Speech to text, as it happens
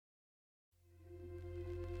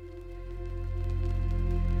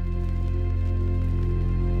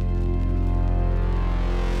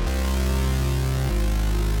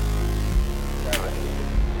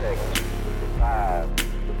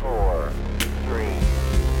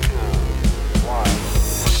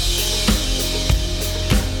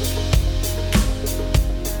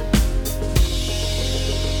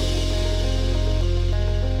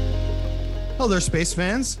Hello there, space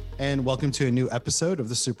fans, and welcome to a new episode of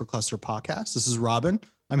the Supercluster Podcast. This is Robin.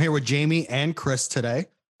 I'm here with Jamie and Chris today.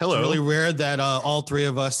 Hello. It's really rare that all three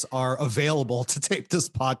of us are available to tape this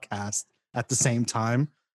podcast at the same time.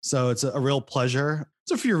 So it's a real pleasure.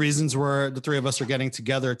 There's a few reasons where the three of us are getting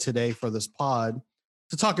together today for this pod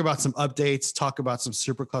to talk about some updates, talk about some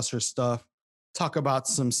Supercluster stuff, talk about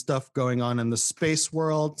some stuff going on in the space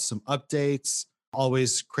world, some updates,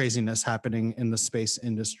 always craziness happening in the space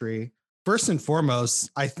industry. First and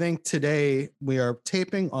foremost, I think today we are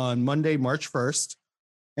taping on Monday, March 1st,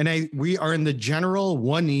 and we are in the general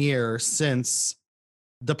 1 year since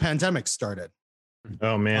the pandemic started.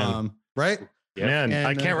 Oh, man. Right? Yeah. Man, and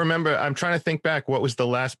I can't remember. I'm trying to think back. What was the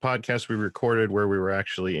last podcast we recorded where we were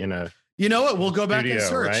actually in a You know what? We'll go back studio, and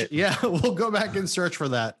search. right? Yeah, we'll go back and search for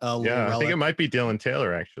that. I think it might be Dylan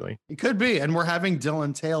Taylor, actually. It could be. And we're having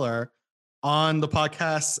Dylan Taylor on the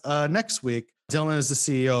podcast next week. Dylan is the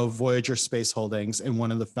CEO of Voyager Space Holdings and one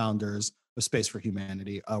of the founders of Space for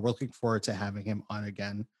Humanity. We're looking forward to having him on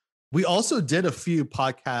again. We also did a few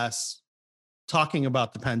podcasts talking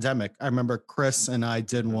about the pandemic. I remember Chris and I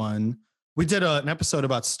did one. We did an episode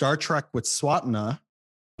about Star Trek with Swatna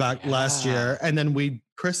back last year. And then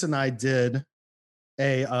Chris and I did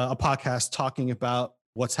a podcast talking about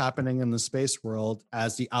what's happening in the space world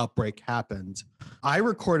as the outbreak happened. I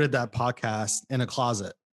recorded that podcast in a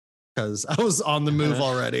closet because I was on the move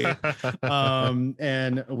already.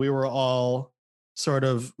 And we were all sort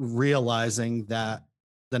of realizing that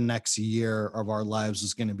the next year of our lives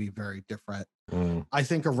was going to be very different. I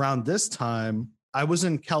think around this time, I was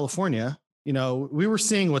in California. You know, we were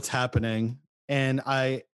seeing what's happening, and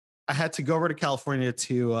I had to go over to California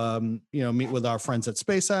to, meet with our friends at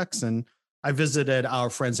SpaceX, and I visited our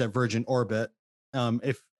friends at Virgin Orbit.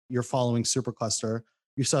 If you're following Supercluster,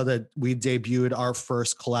 you saw that we debuted our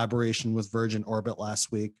first collaboration with Virgin Orbit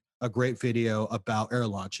last week, a great video about air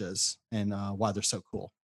launches and why they're so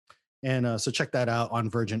cool. And so check that out on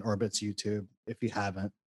Virgin Orbit's YouTube if you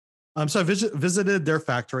haven't. So I visited their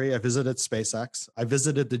factory. I visited SpaceX. I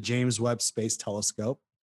visited the James Webb Space Telescope,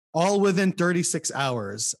 all within 36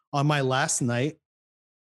 hours. On my last night,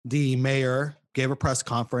 the mayor gave a press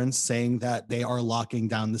conference saying that they are locking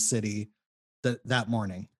down the city that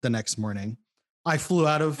morning, the next morning. I flew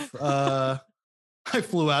out of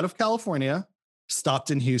California, stopped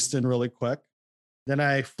in Houston really quick. Then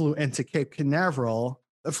I flew into Cape Canaveral.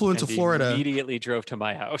 I flew into Florida. Immediately drove to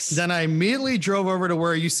my house. Then I immediately drove over to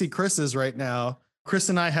where you see Chris is right now. Chris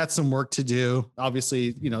and I had some work to do.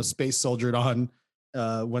 Obviously, space soldiered on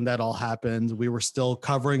when that all happened. We were still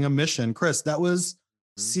covering a mission. Chris, that was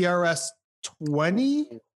CRS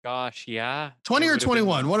 20? Gosh, yeah. 20 or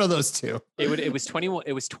 21, one of those two. It was 21.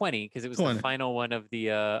 It was 20 because it was 20. The final one of the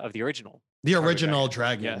original. The original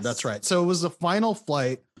Dragon. Yes. That's right. So it was the final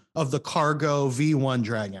flight of the cargo V1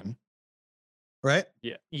 Dragon. Right?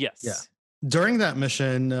 Yeah. Yes. Yeah. During that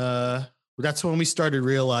mission, that's when we started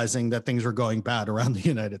realizing that things were going bad around the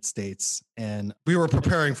United States, and we were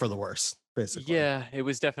preparing for the worst, basically. Yeah, it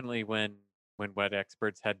was definitely when what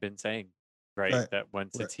experts had been saying. Right. That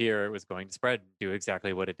once it's here, it was going to spread, do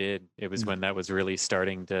exactly what it did. It was when that was really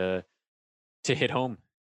starting to hit home.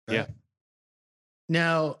 Right. Yeah.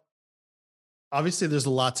 Now, obviously, there's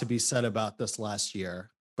a lot to be said about this last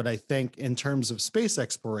year, but I think in terms of space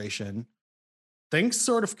exploration, things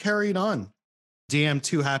sort of carried on.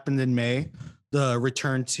 DM2 happened in May, the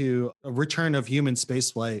return of human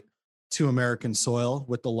spaceflight to American soil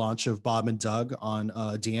with the launch of Bob and Doug on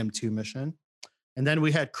a DM2 mission. And then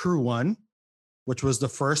we had Crew 1, which was the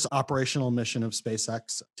first operational mission of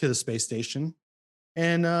SpaceX to the space station.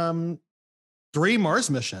 And 3 Mars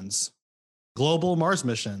missions, global Mars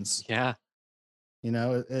missions. Yeah.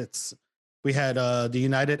 We had the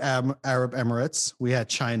United Arab Emirates, we had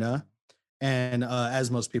China, and as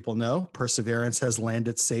most people know, Perseverance has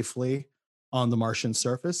landed safely on the Martian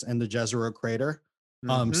surface and the Jezero crater.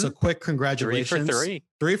 So quick congratulations.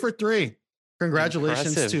 3 for 3.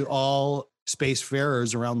 Congratulations to all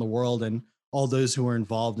spacefarers around the world and all those who were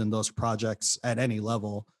involved in those projects at any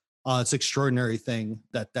level. It's an extraordinary thing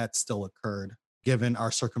that still occurred given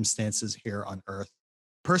our circumstances here on Earth.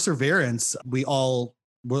 Perseverance, we're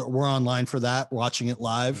online for that, watching it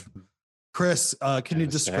live. Chris, can you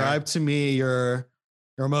describe to me your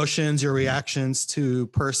emotions, your reactions to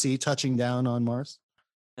Percy touching down on Mars?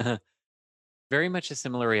 Very much a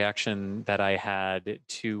similar reaction that I had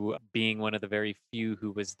to being one of the very few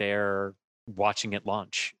who was there watching it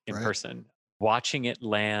launch in person, watching it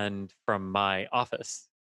land from my office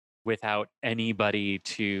without anybody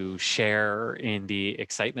to share in the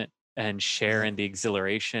excitement and share in the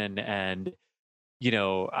exhilaration and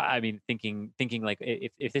I mean, thinking like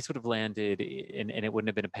if this would have landed and it wouldn't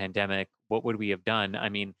have been a pandemic, what would we have done? I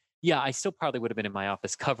mean, yeah, I still probably would have been in my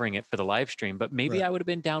office covering it for the live stream, but maybe Right. I would have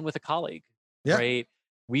been down with a colleague, Yeah. right?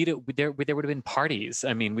 There would have been parties.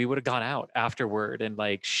 I mean, we would have gone out afterward and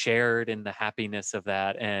like shared in the happiness of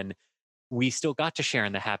that, and we still got to share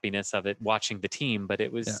in the happiness of it watching the team, but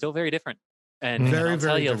it was Yeah. still very different. And Very, I'll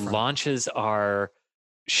tell very you, different. launches are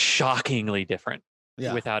shockingly different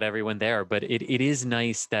Yeah. without everyone there. But it is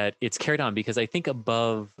nice that it's carried on, because I think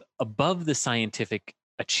above the scientific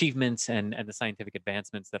achievements and the scientific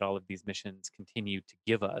advancements that all of these missions continue to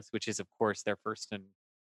give us, which is of course their first and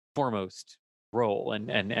foremost role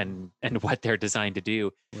and what they're designed to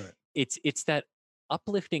do, Right. it's that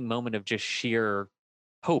uplifting moment of just sheer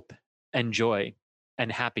hope and joy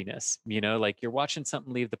and happiness. Like you're watching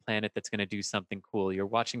something leave the planet that's going to do something cool. You're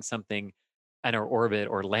watching something enter orbit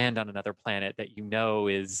or land on another planet that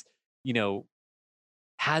is, you know,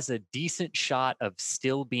 has a decent shot of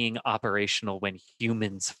still being operational when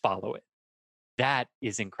humans follow it. That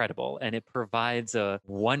is incredible. And it provides a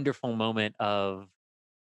wonderful moment of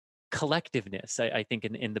collectiveness, I think,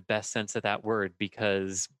 in the best sense of that word,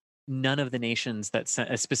 because none of the nations that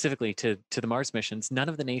sent, specifically to the Mars missions, none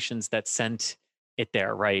of the nations that sent it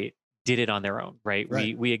there, right, did it on their own, right?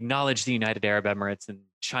 Right. We acknowledge the United Arab Emirates and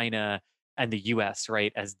China and the U.S.,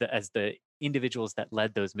 right, as the individuals that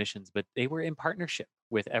led those missions, but they were in partnership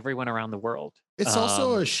with everyone around the world. It's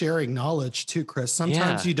also a sharing knowledge too, Chris.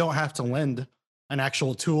 Sometimes Yeah, you don't have to lend an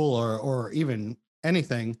actual tool or even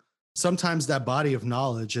anything. Sometimes that body of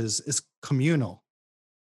knowledge is communal.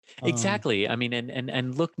 Um, exactly. I mean,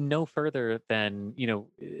 and look no further than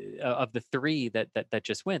of the three that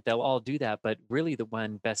just went. They'll all do that, but really the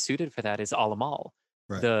one best suited for that is Al-Amal,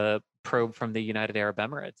 right. the probe from the United Arab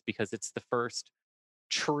Emirates, because it's the first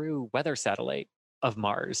true weather satellite of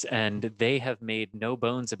Mars, and they have made no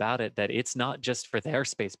bones about it that it's not just for their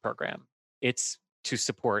space program; it's to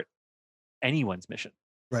support anyone's mission.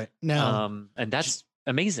 Right. Now, And J- that's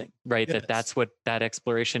amazing, right? yes. That's what that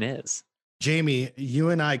exploration is. Jamie, you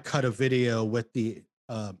and I cut a video with the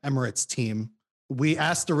Emirates team. We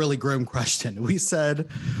asked a really grim question. We said,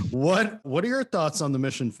 "What are your thoughts on the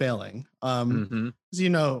mission failing?" Hmm. As you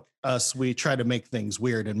know, us, we try to make things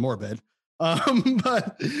weird and morbid.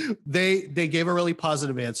 But they gave a really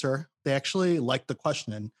positive answer. They actually liked the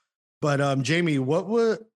question. But Jamie, what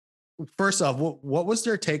would first off, what was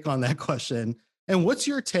their take on that question? And what's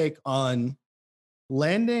your take on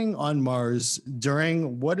landing on Mars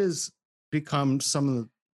during what has become some of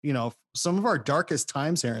the, some of our darkest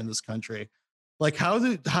times here in this country? Like how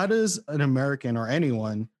does an American or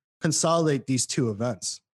anyone consolidate these two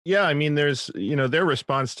events? Yeah, I mean, their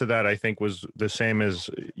response to that, I think, was the same as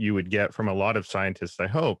you would get from a lot of scientists, I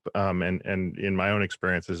hope. And in my own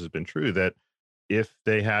experience, this has been true that if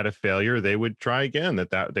they had a failure, they would try again,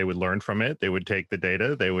 that they would learn from it, they would take the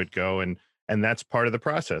data, they would go and that's part of the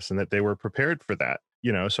process, and that they were prepared for that.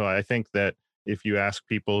 So I think that if you ask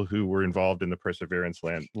people who were involved in the Perseverance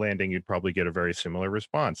landing, you'd probably get a very similar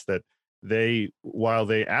response that while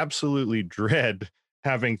they absolutely dread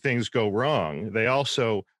having things go wrong, they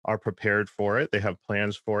also are prepared for it. They have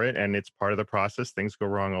plans for it, and it's part of the process. Things go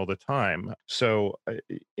wrong all the time. So,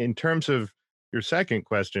 in terms of your second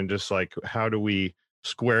question, just like how do we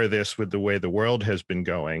square this with the way the world has been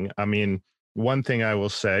going? I mean, one thing I will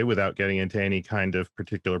say without getting into any kind of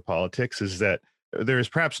particular politics is that there is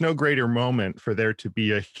perhaps no greater moment for there to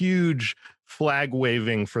be a huge flag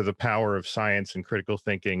waving for the power of science and critical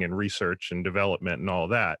thinking and research and development and all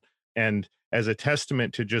that. And as a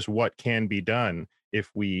testament to just what can be done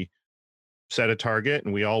if we set a target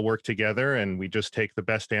and we all work together and we just take the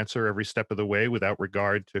best answer every step of the way without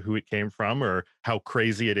regard to who it came from or how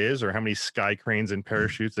crazy it is or how many sky cranes and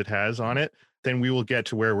parachutes it has on it, then we will get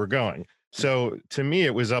to where we're going. So to me,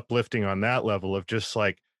 it was uplifting on that level of just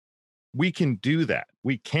like, we can do that.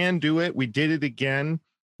 We can do it. We did it again.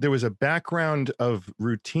 There was a background of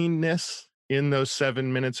routineness in those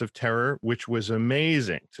 7 minutes of terror, which was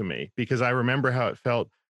amazing to me because I remember how it felt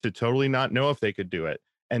to totally not know if they could do it.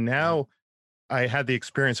 And now I had the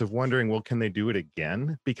experience of wondering, well, can they do it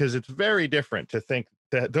again? Because it's very different to think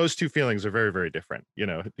that those two feelings are very, very different. You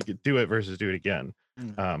could do it versus do it again.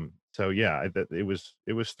 Mm. So yeah, it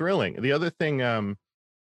was thrilling. The other thing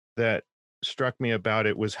that struck me about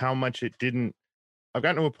it was how much it didn't. I've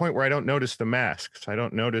gotten to a point where I don't notice the masks. I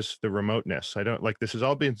don't notice the remoteness. I don't like this has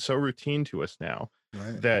all been so routine to us now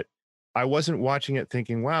Right. that I wasn't watching it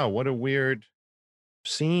thinking, wow, what a weird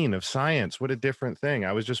scene of science. What a different thing.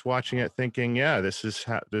 I was just watching it thinking, yeah, this is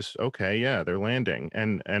okay. Yeah, they're landing.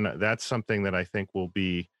 And that's something that I think will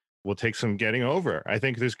be will take some getting over. I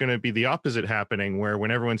think there's going to be the opposite happening, where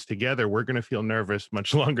when everyone's together, we're going to feel nervous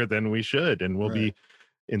much longer than we should, and we'll be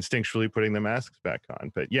instinctually putting the masks back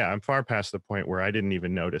on. But yeah, I'm far past the point where I didn't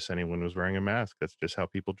even notice anyone was wearing a mask. That's just how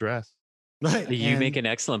people dress. Right. You make an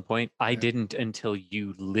excellent point. I didn't until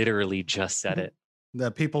you literally just said it.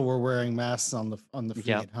 That people were wearing masks on the feed,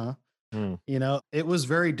 Yep. huh? Hmm. You know, it was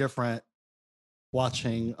very different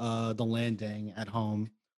watching the landing at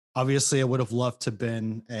home. Obviously, I would have loved to have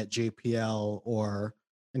been at JPL or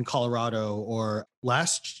in Colorado, or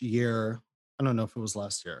last year. I don't know if it was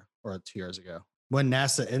last year or 2 years ago when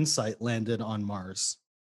NASA InSight landed on Mars.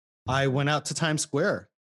 I went out to Times Square.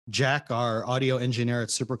 Jack, our audio engineer at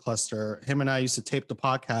Supercluster, him and I used to tape the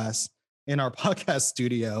podcast in our podcast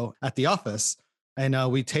studio at the office.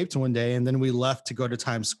 And we taped one day, and then we left to go to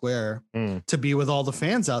Times Square to be with all the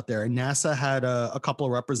fans out there. And NASA had a couple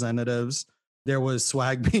of representatives. There was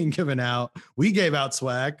swag being given out. We gave out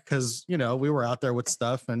swag because, you know, we were out there with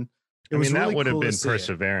stuff. And I mean, that would have cool been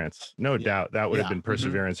perseverance. No doubt. That would have been Mm-hmm.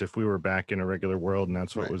 perseverance if we were back in a regular world and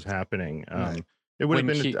that's what was happening. It would have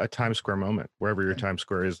When been a Times Square moment, wherever your Times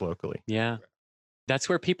Square is locally. Yeah. That's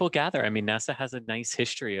where people gather. I mean, NASA has a nice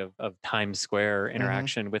history of Times Square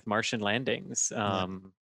interaction with Martian landings.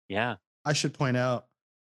 Yeah. I should point out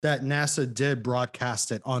that NASA did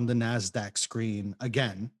broadcast it on the NASDAQ screen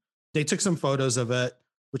again. They took some photos of it,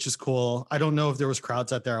 which is cool. I don't know if there was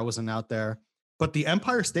crowds out there. I wasn't out there. But the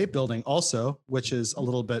Empire State Building also, which is a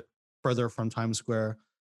little bit further from Times Square,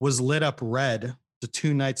 was lit up red the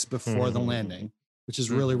 2 nights before the landing, which is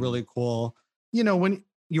really, really cool. You know, when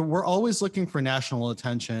we're always looking for national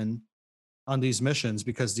attention on these missions,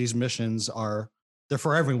 because these missions they're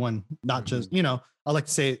for everyone, not just, you know, I like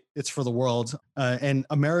to say it's for the world, and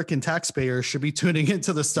American taxpayers should be tuning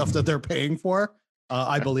into the stuff that they're paying for.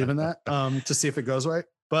 I believe in that, to see if it goes right.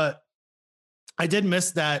 But I did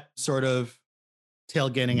miss that sort of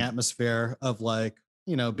tailgating atmosphere of, like,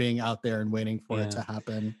 you know, being out there and waiting for it to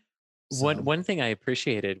happen. So. One thing I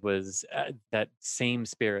appreciated was that same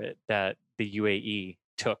spirit that the UAE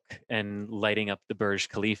took, and lighting up the Burj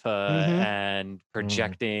Khalifa and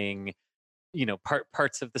projecting, you know,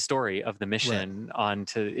 parts of the story of the mission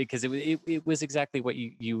onto, because it was exactly what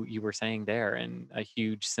you were saying there, and a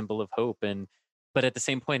huge symbol of hope. But at the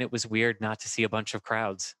same point, it was weird not to see a bunch of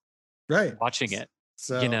crowds watching it.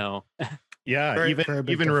 So, you know. Yeah, very even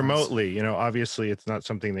difference. remotely, you know, obviously it's not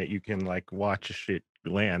something that you can like watch it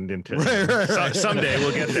land into. Someday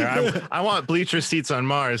we'll get there. I want bleacher seats on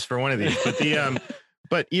Mars for one of these. But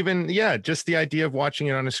but even, just the idea of watching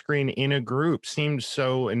it on a screen in a group seemed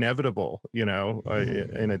so inevitable, you know,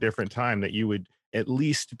 in a different time, that you would at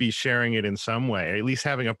least be sharing it in some way, at least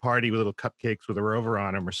having a party with little cupcakes with a rover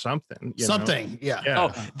on them or something. Yeah.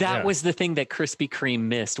 Oh, that was the thing that Krispy Kreme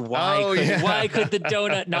missed. Why could the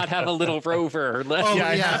donut not have a little rover?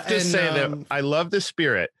 I have to say that I love the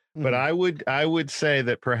spirit, but I would say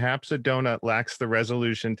that perhaps a donut lacks the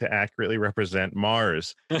resolution to accurately represent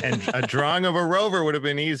Mars, and a drawing of a rover would have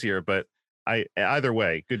been easier. But either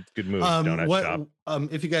way, good move, donut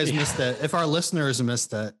shop. If you guys missed it, if our listeners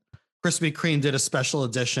missed it, Krispy Kreme did a special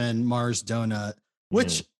edition Mars donut,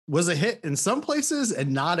 which was a hit in some places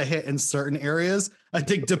and not a hit in certain areas. I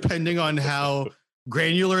think depending on how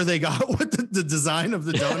granular they got with the design of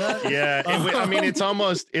the donut. I mean, it's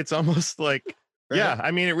almost like, I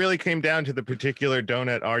mean, it really came down to the particular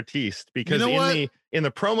donut artiste, because in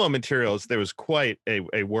the promo materials, there was quite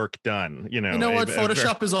a work done, you know. You know what?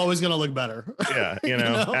 Photoshop is always going to look better. Yeah, you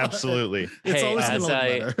know, absolutely. It's always going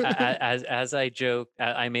to look better. As I joke,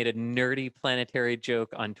 I made a nerdy planetary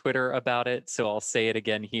joke on Twitter about it, so I'll say it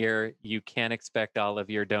again here. You can't expect all of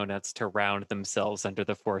your donuts to round themselves under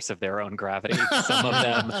the force of their own gravity. Some of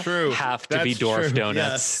them have to be dwarf donuts.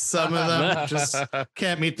 Yes, some of them just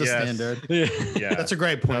can't meet the standard. Yeah, that's a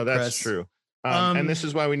great point. No, that's Chris. True. And this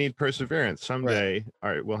is why we need perseverance. Someday,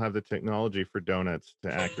 all right, we'll have the technology for donuts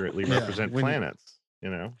to accurately represent planets,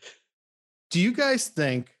 you know? Do you guys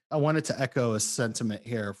think, I wanted to echo a sentiment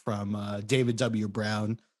here from David W.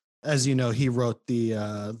 Brown. As you know, he wrote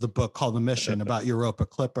the book called The Mission about Europa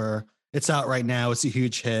Clipper. It's out right now. It's a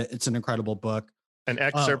huge hit. It's an incredible book. An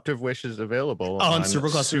excerpt of which is available on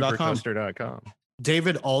supercluster.com. Supercluster.com.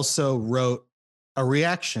 David also wrote a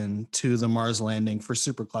reaction to the Mars landing for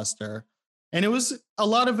Supercluster. And a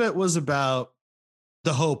lot of it was about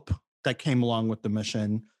the hope that came along with the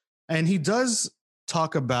mission. And he does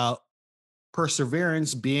talk about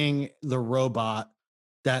Perseverance being the robot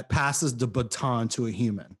that passes the baton to a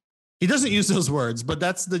human. He doesn't use those words, but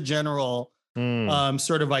that's the general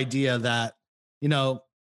sort of idea that, you know,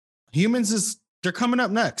 they're coming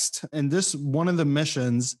up next. And this one of the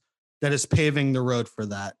missions that is paving the road for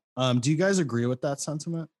that. Do you guys agree with that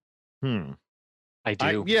sentiment? I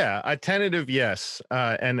do. Yeah, a tentative yes,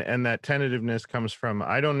 and that tentativeness comes from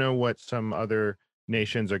I don't know what some other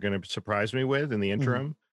nations are going to surprise me with in the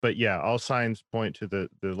interim, but yeah, all signs point to the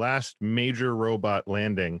last major robot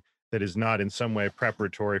landing that is not in some way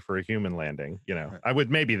preparatory for a human landing. Right. I would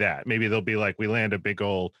maybe they'll be like we land a big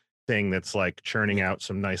old thing that's like churning out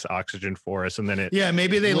some nice oxygen for us, and then it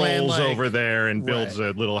maybe they land rolls like, over there and builds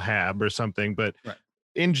a little hab or something. But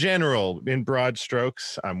in general, in broad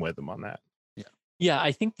strokes, I'm with them on that. Yeah,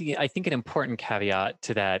 I think an important caveat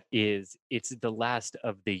to that is it's the last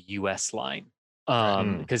of the U.S. line,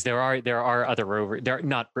 because there are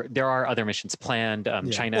other missions planned.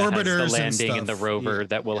 China Orbiters has the landing and the rover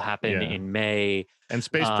that will happen in May, and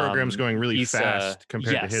space program's going really ESA, fast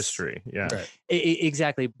compared to history.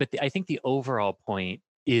 Exactly. But I think the overall point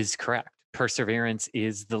is correct. Perseverance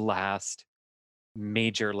is the last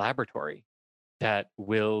major laboratory that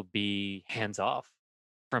will be hands off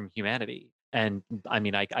from humanity. And I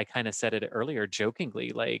mean, I kind of said it earlier jokingly,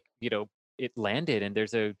 like, it landed and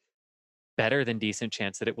there's a better than decent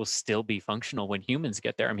chance that it will still be functional when humans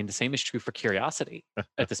get there. I mean, the same is true for Curiosity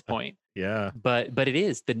at this point. But it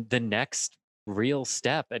is the next real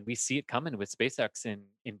step, and we see it coming with SpaceX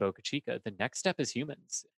in Boca Chica. The next step is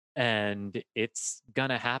humans. And it's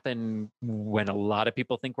gonna happen when a lot of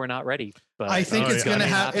people think we're not ready. But I think it's gonna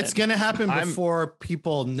happen. It's gonna happen before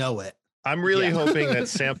people know it. I'm really hoping that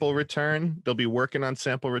sample return, they'll be working on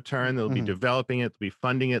sample return. They'll be developing it. They'll be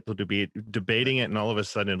funding it. They'll be debating it. And all of a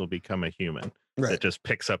sudden it'll become a human that just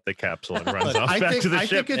picks up the capsule and runs off back to the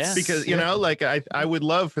ship. Because, I would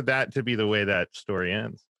love for that to be the way that story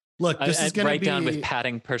ends. Look, this is going to be down with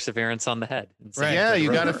patting Perseverance on the head. Yeah,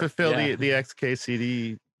 you got to fulfill the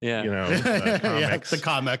XKCD, comics. The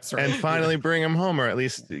comics, right? And finally bring them home, or at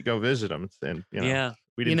least go visit them. And,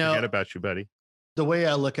 we didn't forget about you, buddy. The way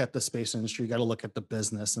I look at the space industry, you got to look at the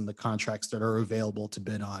business and the contracts that are available to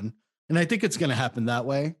bid on. And I think it's going to happen that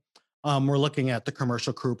way. We're looking at the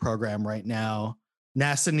Commercial Crew Program right now.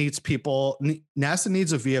 NASA needs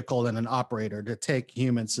a vehicle and an operator to take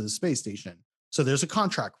humans to the space station. So there's a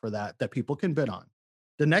contract for that people can bid on.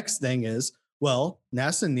 The next thing is,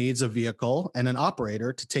 NASA needs a vehicle and an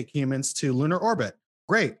operator to take humans to lunar orbit.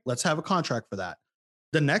 Great, let's have a contract for that.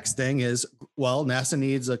 The next thing is, NASA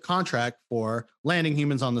needs a contract for landing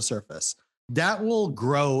humans on the surface. That will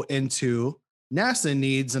grow into NASA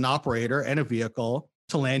needs an operator and a vehicle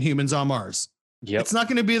to land humans on Mars. It's not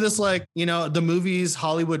going to be this the movies,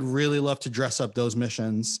 Hollywood really love to dress up those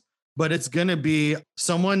missions, but it's going to be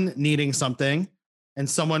someone needing something and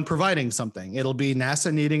someone providing something. It'll be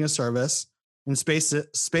NASA needing a service and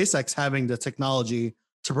SpaceX having the technology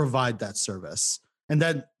to provide that service. And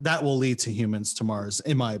that will lead to humans to Mars,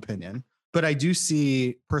 in my opinion. But I do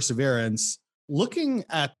see Perseverance looking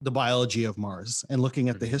at the biology of Mars and looking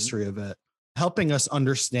at the history of it, helping us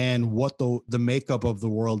understand what the makeup of the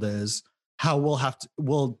world is, how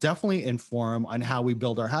we'll definitely inform on how we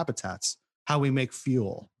build our habitats, how we make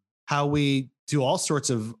fuel, how we do all sorts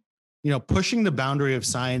of, pushing the boundary of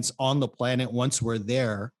science on the planet. Once we're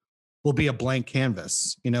there, will be a blank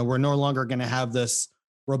canvas. We're no longer going to have this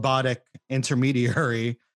robotic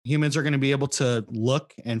intermediary. Humans are going to be able to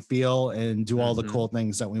look and feel and do all the cool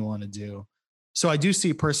things that we want to do. So I do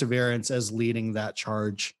see Perseverance as leading that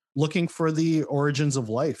charge, looking for the origins of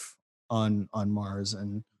life on Mars,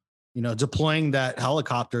 and deploying that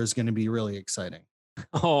helicopter is going to be really exciting.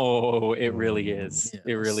 Oh, it really is.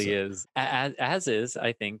 It really is. As is,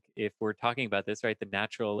 I think, if we're talking about this, right, the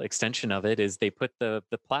natural extension of it is they put the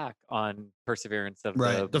plaque on Perseverance of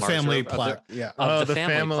the family plaque. The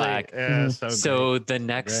family plaque. Yeah, so the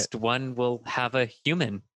next one will have a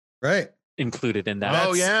human included in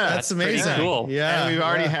that. That's amazing. Cool. Yeah, and we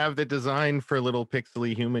already have the design for a little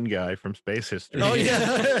pixely human guy from Space History.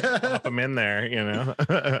 Pop him in there,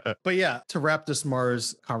 But to wrap this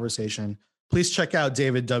Mars conversation, please check out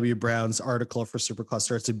David W. Brown's article for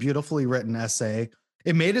Supercluster. It's a beautifully written essay.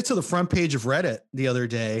 It made it to the front page of Reddit the other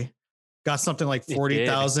day. Got something like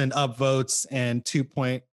 40,000 upvotes and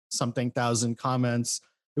 2-point-something thousand comments.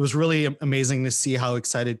 It was really amazing to see how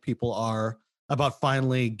excited people are about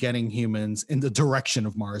finally getting humans in the direction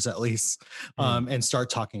of Mars, at least, and start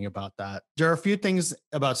talking about that. There are a few things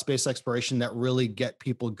about space exploration that really get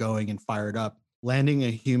people going and fired up. Landing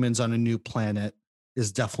humans on a new planet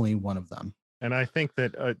is definitely one of them. And I think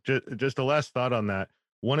that just a last thought on that,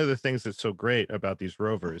 one of the things that's so great about these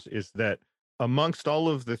rovers is that amongst all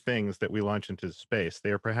of the things that we launch into space,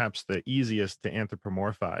 they are perhaps the easiest to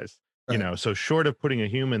anthropomorphize. So short of putting a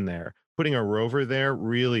human there, putting a rover there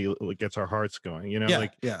really gets our hearts going. You know, Yeah,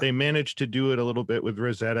 like yeah. they managed to do it a little bit with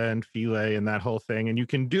Rosetta and Philae and that whole thing. And you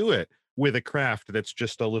can do it with a craft that's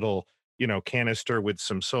just a little, you know, canister with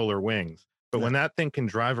some solar wings. But Yeah. when that thing can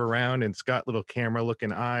drive around and it's got little camera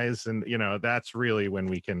looking eyes, and you know, that's really when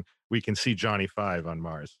we can see Johnny Five on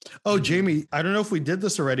Mars. Oh, Jamie, I don't know if we did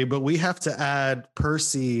this already, but we have to add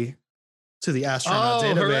Percy to the astronaut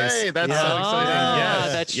database. Hooray! That's so exciting.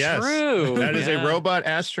 Yes, that's yes. true. That is a Yeah. robot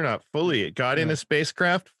astronaut fully. It got in a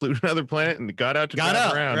spacecraft, flew to another planet, and got out to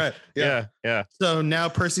drive around. Right. Yeah. So now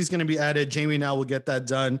Percy's going to be added. Jamie now will get that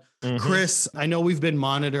done. Mhm. Chris, I know we've been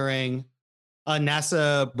monitoring.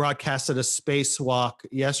 NASA broadcasted a spacewalk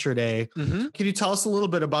yesterday. Mm-hmm. Can you tell us a little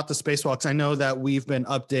bit about the spacewalks? I know that we've been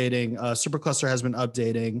updating, Supercluster has been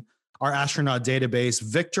updating our astronaut database.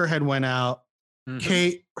 Victor had went out,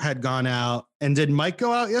 Kate had gone out, and did Mike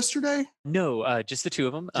go out yesterday? No, just the two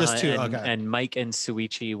of them. Just two, and, okay. And Mike and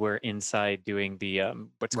Suichi were inside doing the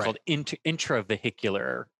what's called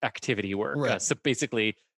intravehicular activity work. Right. So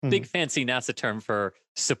basically, big fancy NASA term for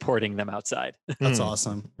supporting them outside. That's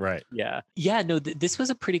awesome. Right. Yeah. No, this was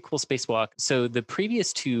a pretty cool spacewalk. So the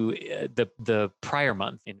previous two, the prior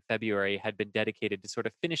month in February, had been dedicated to sort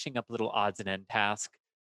of finishing up little odds and end tasks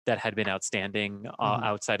that had been outstanding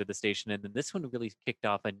outside of the station. And then this one really kicked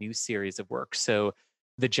off a new series of work. So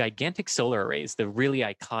the gigantic solar arrays, the really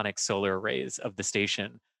iconic solar arrays of the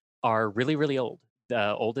station, are really, really old.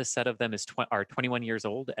 The oldest set of them are 21 years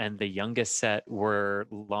old, and the youngest set were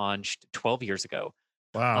launched 12 years ago.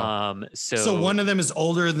 Wow. So one of them is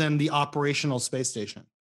older than the operational space station.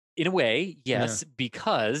 In a way, yes,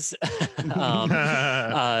 because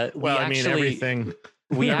everything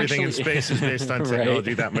in space is based on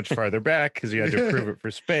technology that much farther back, because you had to prove it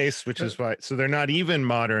for space, which is why. So they're not even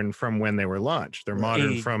modern from when they were launched. They're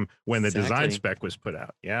modern from when the design spec was put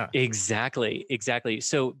out. Yeah, exactly.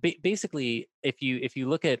 So basically, if you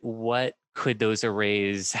look at what could those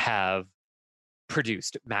arrays have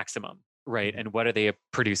produced maximum, right, and what are they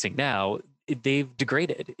producing now, they've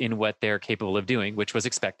degraded in what they're capable of doing, which was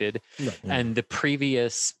expected. Right. And the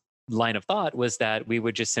previous line of thought was that we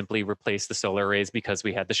would just simply replace the solar arrays because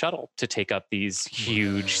we had the shuttle to take up these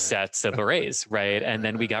huge sets of arrays, right? And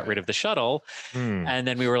then we got rid of the shuttle, and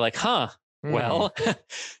then we were like, well,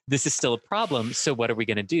 this is still a problem. So what are we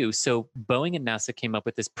going to do? So Boeing and NASA came up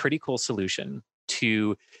with this pretty cool solution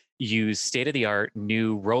to use state-of-the-art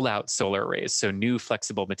new rollout solar arrays. So new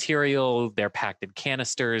flexible material, they're packed in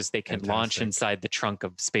canisters, they can launch inside the trunk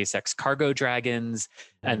of SpaceX Cargo Dragons,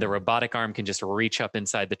 and the robotic arm can just reach up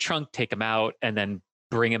inside the trunk, take them out, and then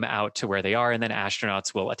bring them out to where they are, and then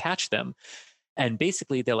astronauts will attach them. And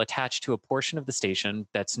basically, they'll attach to a portion of the station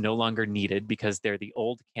that's no longer needed because they're the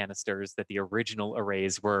old canisters that the original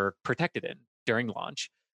arrays were protected in during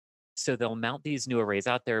launch. So they'll mount these new arrays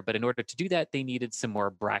out there, but in order to do that, they needed some more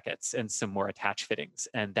brackets and some more attach fittings.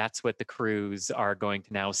 And that's what the crews are going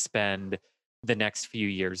to now spend the next few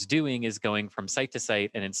years doing, is going from site to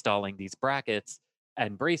site and installing these brackets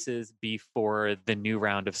and braces before the new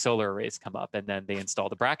round of solar arrays come up. And then they install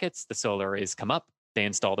the brackets, the solar arrays come up, they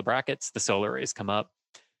install the brackets, the solar arrays come up.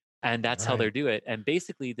 And that's how they do it. And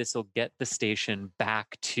basically, this will get the station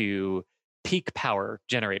back to peak power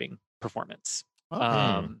generating performance.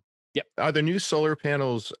 Yep. Are the new solar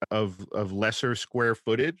panels of lesser square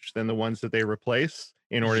footage than the ones that they replace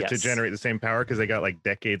in order to generate the same power, because they got like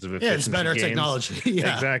decades of efficiency it's better gains? technology.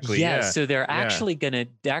 Exactly. So they're actually gonna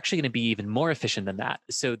be even more efficient than that.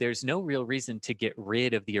 So there's no real reason to get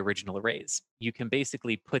rid of the original arrays. You can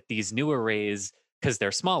basically put these new arrays, because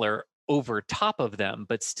they're smaller, over top of them,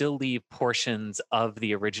 but still leave portions of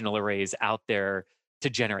the original arrays out there to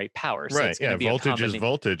generate power. So it's gonna be voltage is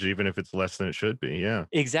voltage, even if it's less than it should be. Yeah,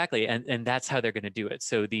 exactly. And that's how they're going to do it.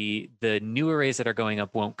 So the new arrays that are going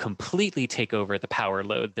up won't completely take over the power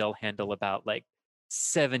load. They'll handle about like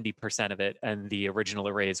 70% of it, and the original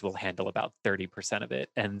arrays will handle about 30% of it.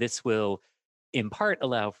 And this will in part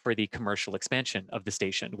allow for the commercial expansion of the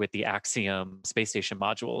station with the Axiom space station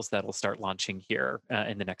modules that'll start launching here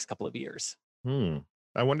in the next couple of years.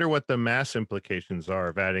 I wonder what the mass implications are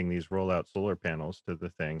of adding these rollout solar panels to the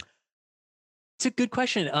thing. It's a good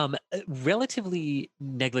question. Relatively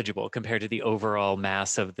negligible compared to the overall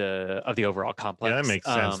mass of the overall complex. Yeah, that makes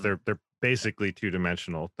sense. They're basically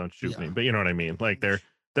two-dimensional. Don't shoot me, but you know what I mean. Like they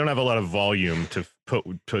don't have a lot of volume to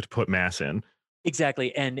put mass in.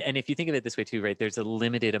 Exactly. And if you think of it this way too, right, there's a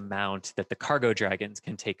limited amount that the cargo dragons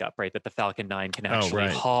can take up, right? That the Falcon 9 can actually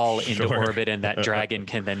haul into orbit, and that dragon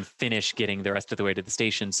can then finish getting the rest of the way to the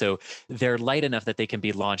station. So they're light enough that they can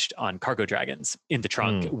be launched on cargo dragons in the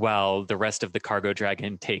trunk, while the rest of the cargo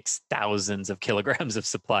dragon takes thousands of kilograms of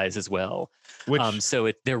supplies as well.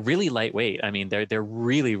 So they're really lightweight. I mean, they're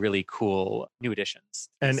really, really cool new additions.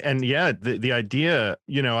 And yeah, the idea,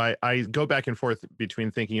 you know, I go back and forth between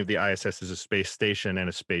thinking of the ISS as a space station and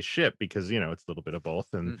a spaceship, because, you know, it's a little bit of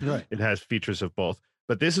both, and it has features of both.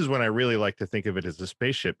 But this is when I really like to think of it as a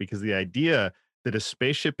spaceship, because the idea that a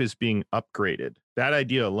spaceship is being upgraded, that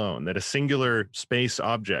idea alone, that a singular space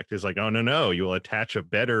object is like, oh, no, you will attach a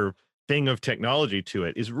better thing of technology to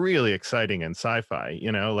it, is really exciting and sci-fi,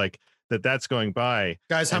 you know, like that's going by.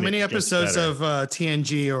 Guys, how many episodes of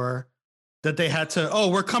TNG or that they had to,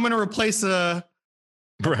 we're coming to replace a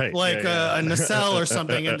nacelle or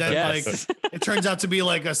something, and then like it turns out to be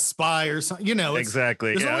like a spy or something, you know.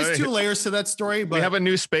 Exactly. There's always two layers to that story. But we have a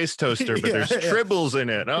new space toaster, but there's tribbles in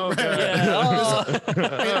it. Oh, God.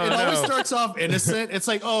 It always starts off innocent. It's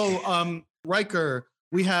like, Riker,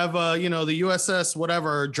 we have the USS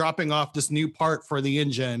whatever dropping off this new part for the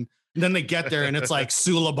engine. And then they get there and it's like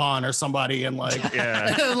Suliban or somebody, and like,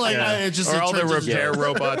 it just, or all the repair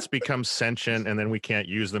robots become sentient, and then we can't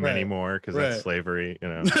use them anymore because that's slavery, you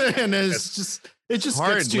know. And it just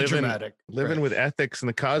hard gets too dramatic. Living with ethics in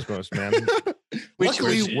the cosmos, man. which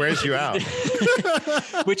wears you out.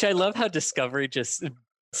 Which I love how Discovery just.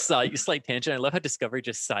 Slight tangent. I love how Discovery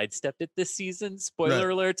just sidestepped it this season. Spoiler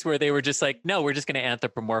alerts, where they were just like, no, we're just going to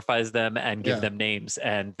anthropomorphize them and give them names,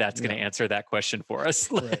 and that's going to answer that question for us.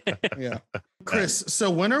 Chris, so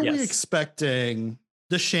when are we expecting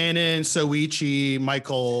the Shannon, Soichi,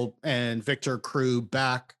 Michael, and Victor crew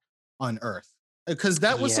back on Earth? Because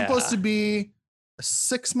that was supposed to be a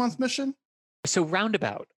 6-month mission. So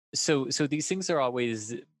roundabout. So these things are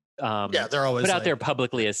always. They're always put out there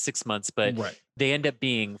publicly as 6 months, but they end up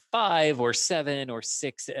being 5 or 7 or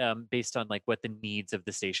 6 based on like what the needs of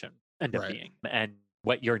the station end up being and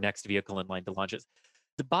what your next vehicle in line to launch is.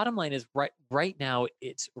 The bottom line is right now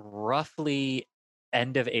it's roughly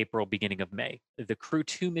end of April, beginning of May. The Crew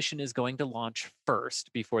 2 mission is going to launch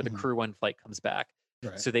first before the Crew 1 flight comes back.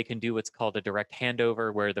 So they can do what's called a direct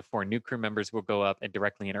handover, where the 4 new crew members will go up and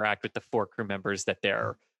directly interact with the 4 crew members that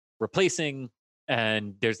they're replacing.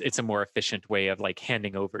 And it's a more efficient way of like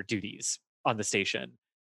handing over duties on the station,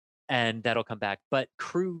 and that'll come back. But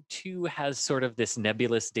Crew 2 has sort of this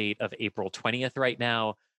nebulous date of April 20th right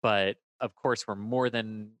now. But of course,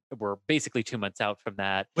 we're basically 2 months out from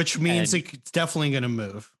that, which means it's definitely going to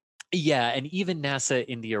move. Yeah, and even NASA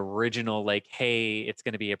in the original, like, hey, it's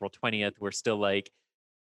going to be April 20th. We're still like,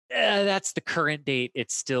 that's the current date.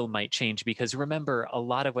 It still might change, because remember, a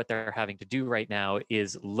lot of what they're having to do right now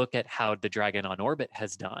is look at how the Dragon on orbit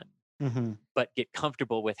has done, but get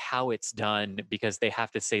comfortable with how it's done, because they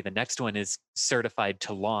have to say the next one is certified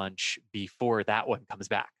to launch before that one comes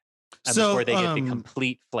back, and before they get the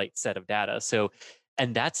complete flight set of data. So,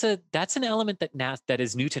 and that's an element that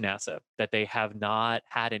is new to NASA, that they have not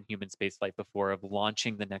had in human spaceflight before, of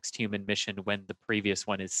launching the next human mission when the previous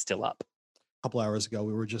one is still up. Couple hours ago,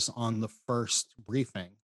 we were just on the first briefing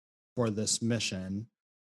for this mission,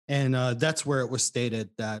 and that's where it was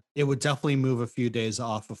stated that it would definitely move a few days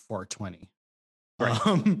off of 420.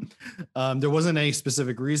 There wasn't any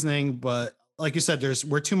specific reasoning, but like you said,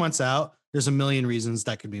 we're 2 months out. There's a million reasons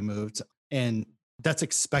that could be moved, and that's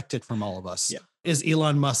expected from all of us. Is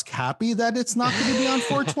Elon Musk happy that it's not going to be on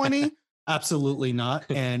 420? Absolutely not.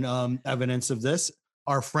 And evidence of this,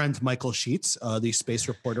 our friend Michael Sheets, the space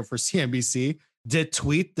reporter for CNBC, did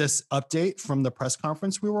tweet this update from the press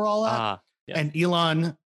conference we were all at. And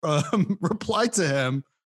Elon replied to him,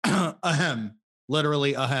 ahem,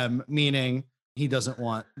 literally ahem, meaning he doesn't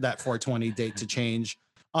want that 420 date to change.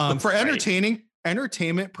 For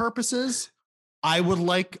entertainment purposes, I would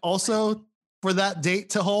like also for that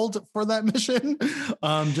date to hold for that mission,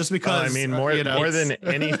 just because. More than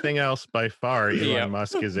anything else, by far, Elon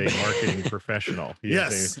Musk is a marketing professional.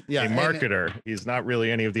 He's a marketer. He's not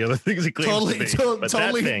really any of the other things he claims to be, but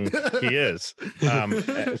that thing he is.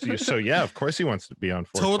 So yeah, of course he wants to be on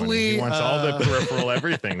 420. He wants all the peripheral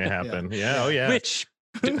everything to happen. Which,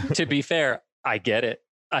 to be fair, I get it.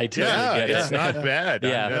 I totally Yeah, get it. it's not bad.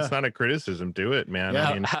 Yeah. That's not a criticism. Do it, man. Yeah.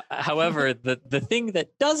 I mean, However, the thing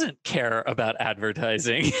that doesn't care about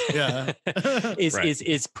advertising Yeah. is Right.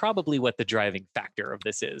 is probably what the driving factor of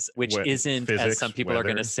this is, which What, isn't, as physics, some people are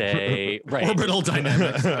going to weather? say, right. Orbital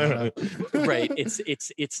dynamics. I don't know. Right.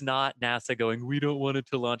 It's not NASA going, we don't want it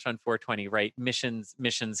to launch on 420, right? Missions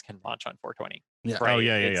can launch on 420. Yeah. Right. Oh,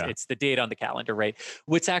 yeah, It's the date on the calendar, right?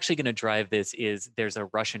 What's actually going to drive this is there's a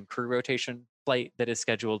Russian crew rotation flight that is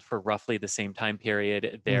scheduled for roughly the same time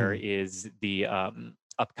period. There is the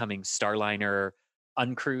upcoming Starliner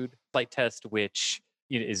uncrewed flight test, which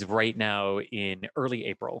is right now in early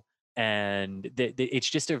April. And it's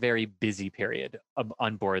just a very busy period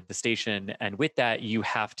on board the station. And with that, you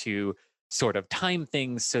have to sort of time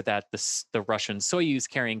things so that the Russian Soyuz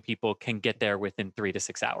carrying people can get there within 3 to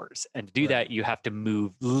 6 hours. And to do that, you have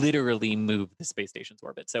to literally move the space station's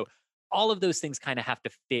orbit. So all of those things kind of have to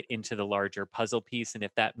fit into the larger puzzle piece. And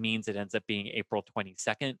if that means it ends up being April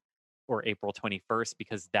 22nd or April 21st,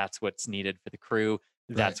 because that's what's needed for the crew,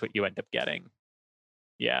 that's what you end up getting.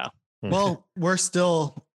 Yeah. Well, we're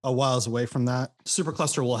still a whiles away from that.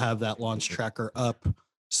 Supercluster will have that launch tracker up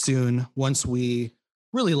soon once we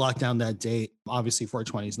really lock down that date. Obviously,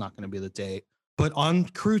 420 is not going to be the date, but on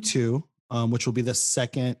Crew 2, which will be the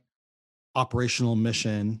second operational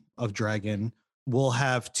mission of Dragon, we'll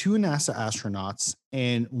have 2 NASA astronauts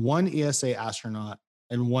and 1 ESA astronaut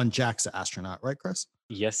and 1 JAXA astronaut, right, Chris?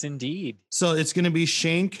 Yes, indeed. So it's going to be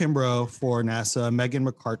Shane Kimbrough for NASA, Megan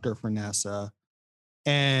McArthur for NASA.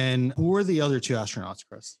 And who are the other 2 astronauts,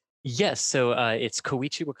 Chris? Yes, so it's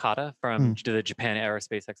Koichi Wakata from the Japan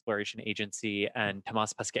Aerospace Exploration Agency and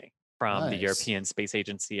Thomas Pesquet from the European Space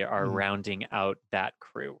Agency are rounding out that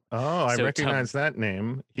crew. Oh, I So recognize that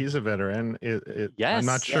name. He's a veteran. Yes, I'm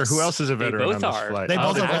not sure who else is a they veteran both on this are. flight. They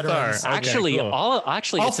both are veterans. Okay, Actually,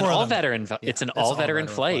 cool. it's an 4 of all them. veteran. Yeah, It's an it's all all veteran veteran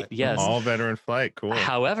flight. flight. Yes. All veteran flight. Cool.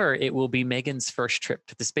 However, it will be Megan's first trip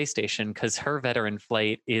to the space station because her veteran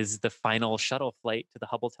flight is the final shuttle flight to the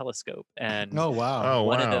Hubble telescope. And Oh, wow. Oh,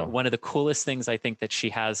 wow. one of the coolest things I think that she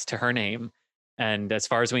has to her name, and as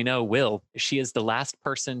far as we know, she is the last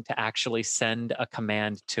person to actually send a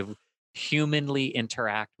command to humanly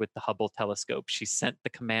interact with the Hubble telescope. She sent the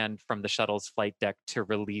command from the shuttle's flight deck to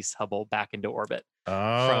release Hubble back into orbit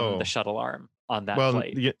from the shuttle arm on that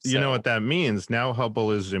flight. You know what that means. Now Hubble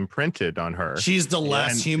is imprinted on her. She's the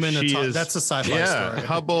last human to talk. is- That's a sci-fi story.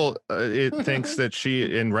 Hubble, it thinks that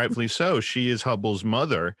she, and rightfully so, she is Hubble's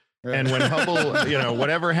mother. And when Hubble,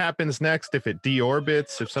 whatever happens next, if it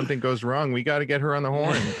deorbits, if something goes wrong, we got to get her on the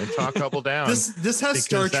horn and talk Hubble down. This has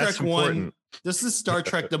Star because that's Trek 1. important. This is Star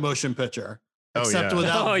Trek the motion picture. Oh, Except yeah.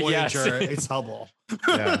 without Oh, yes. Voyager, it's Hubble.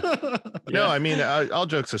 Yeah. No, I mean, all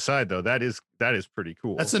jokes aside, though, that is pretty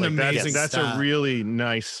cool. That's an amazing That's stat. a really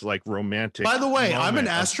nice, like, romantic. By the way, I'm an moment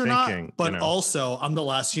of astronaut, thinking, but also I'm the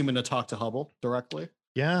last human to talk to Hubble directly.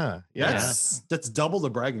 yeah. That's double the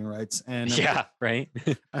bragging rights. And Yeah, right.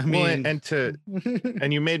 I mean,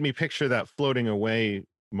 and you made me picture that floating away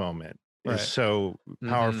moment Right. is so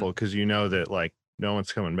powerful because you know that like no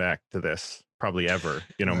one's coming back to this probably ever.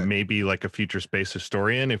 Right. Maybe like a future space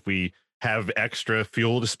historian if we have extra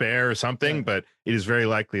fuel to spare or something, Right. but it is very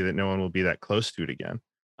likely that no one will be that close to it again.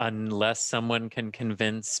 Unless someone can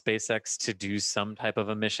convince SpaceX to do some type of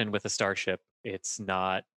a mission with a Starship, it's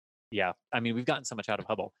not. Yeah, I mean, we've gotten so much out of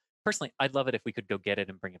Hubble. Personally, I'd love it if we could go get it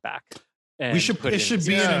and bring it back. And it should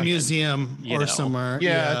be in a museum or somewhere.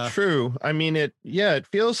 Yeah, true. I mean, it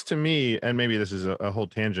feels to me, and maybe this is a whole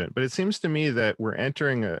tangent, but it seems to me that we're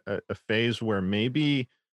entering a phase where maybe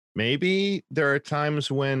there are times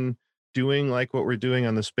when doing like what we're doing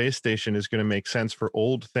on the space station is going to make sense for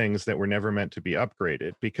old things that were never meant to be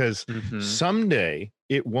upgraded, because someday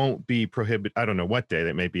it won't be prohibited. I don't know what day.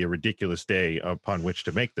 That may be a ridiculous day upon which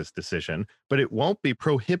to make this decision, but it won't be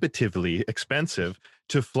prohibitively expensive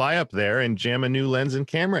to fly up there and jam a new lens and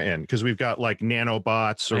camera in, because we've got like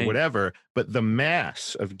nanobots or whatever. But the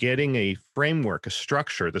mass of getting a framework, a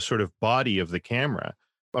structure, the sort of body of the camera,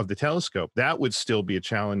 of the telescope, that would still be a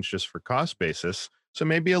challenge just for cost basis. So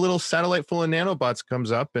maybe a little satellite full of nanobots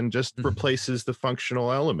comes up and just replaces the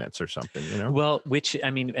functional elements or something, Well, which,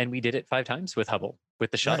 I mean, and we did it 5 times with Hubble, with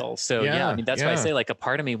the shuttle. Right. So yeah, I mean, that's why I say like a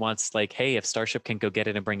part of me wants like, hey, if Starship can go get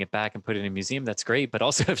it and bring it back and put it in a museum, that's great. But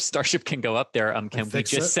also if Starship can go up there, can we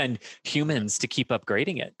just send humans to keep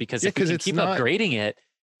upgrading it? Because if we can keep upgrading it,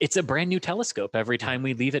 it's a brand new telescope every time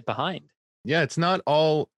we leave it behind. Yeah, it's not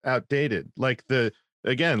all outdated. Like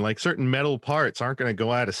again, like certain metal parts aren't going to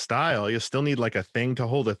go out of style. You still need like a thing to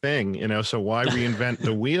hold a thing, so why reinvent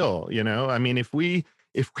the wheel? I mean, if we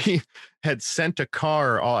if we had sent a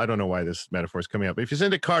car, I don't know why this metaphor is coming up, but if you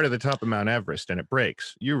send a car to the top of Mount Everest and it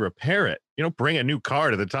breaks, you repair it. You don't bring a new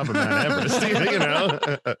car to the top of Mount Everest, you know?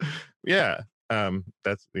 Yeah.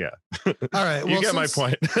 That's, yeah. All right. You get my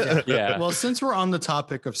point. Yeah. Well, since we're on the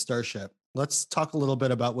topic of Starship, let's talk a little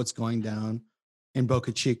bit about what's going down in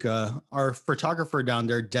Boca Chica. Our photographer down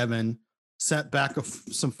there, Devin, sent back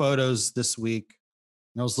some photos this week.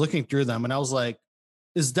 And I was looking through them and I was like,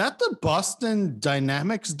 is that the Boston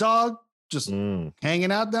Dynamics dog just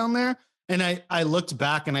hanging out down there? And I looked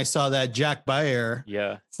back and I saw that Jack Bayer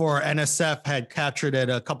for NSF had captured it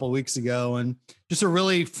a couple of weeks ago. And just a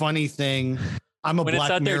really funny thing. I'm a when Black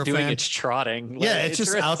it's out Mirror there doing fan. its trotting. Yeah, it's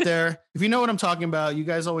just out there. If you know what I'm talking about, you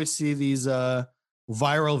guys always see these viral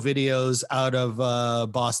videos out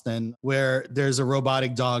of Boston where there's a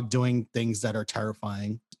robotic dog doing things that are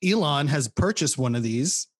terrifying. Elon has purchased one of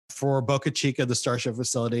these for Boca Chica, the Starship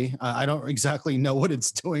facility. I don't exactly know what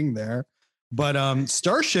it's doing there, but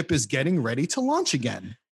Starship is getting ready to launch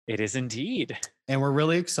again. It is indeed. And we're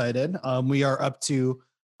really excited. We are up to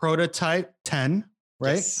prototype 10,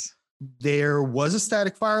 right? Yes. There was a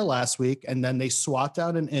static fire last week, and then they swapped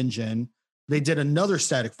out an engine. They did another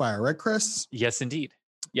static fire, right, Chris? Yes, indeed.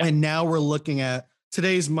 Yeah. And now we're looking at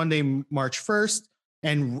today's Monday, March 1st.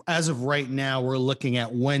 And as of right now, we're looking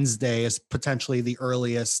at Wednesday as potentially the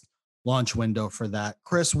earliest launch window for that.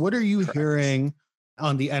 Chris, what are you hearing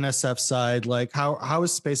on the NSF side? Like, how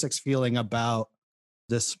is SpaceX feeling about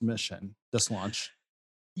this mission, this launch?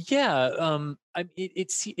 Yeah,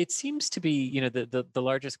 it seems to be, you know, the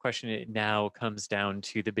largest question now comes down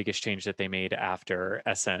to the biggest change that they made after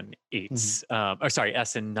SN8's,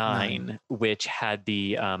 SN9, which had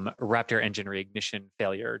the Raptor engine reignition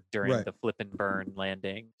failure during the flip and burn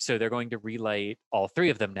landing. So they're going to relight all three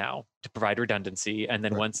of them now to provide redundancy, and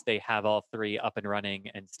then once they have all three up and running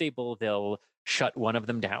and stable, they'll shut one of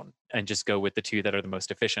them down and just go with the two that are the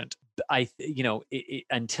most efficient.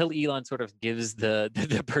 Until Elon sort of gives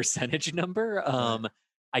the percentage number,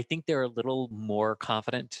 I think they're a little more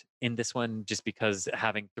confident in this one, just because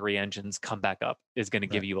having three engines come back up is going to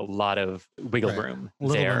give you a lot of wiggle room. A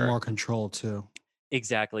little bit more control too.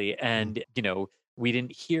 Exactly. And, you know, we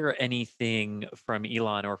didn't hear anything from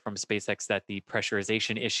Elon or from SpaceX that the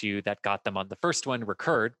pressurization issue that got them on the first one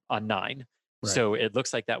recurred on 9. Right. So it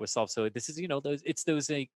looks like that was solved. So this is, you know,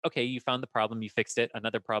 okay, you found the problem, you fixed it.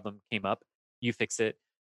 Another problem came up, you fix it.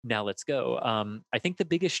 Now let's go. I think the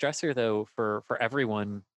biggest stressor, though, for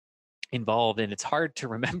everyone involved, and it's hard to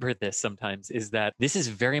remember this sometimes, is that this is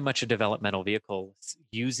very much a developmental vehicle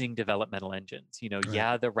using developmental engines. You know,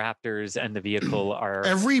 the Raptors and the vehicle are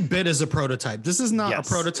every bit is a prototype. This is not a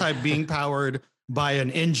prototype being powered by an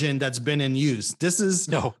engine that's been in use. This is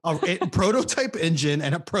a prototype engine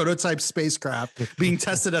and a prototype spacecraft being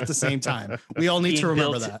tested at the same time. We all need to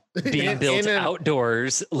remember that. Being built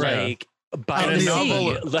outdoors, like by the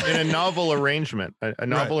sea. In a novel arrangement, a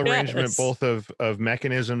novel arrangement, both of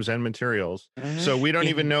mechanisms and materials. So we don't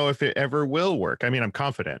even know if it ever will work. I mean, I'm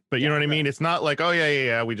confident, but you know what I mean? It's not like,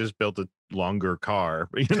 we just built a longer car.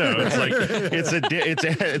 You know, it's like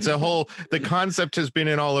it's a whole, the concept has been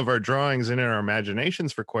in all of our drawings and in our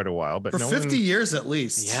imaginations for quite a while, but for 50 years at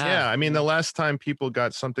least. Yeah. I mean, the last time people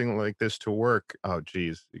got something like this to work, oh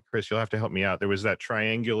geez, Chris, you'll have to help me out. There was that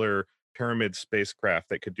triangular pyramid spacecraft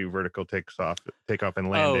that could do vertical takeoff and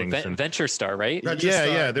landings. And Venture Star, right?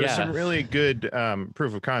 There's some really good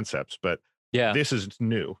proof of concepts, but this is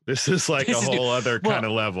new. This is like a whole other kind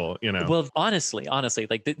of level, you know. Well, honestly,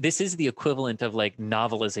 like this is the equivalent of like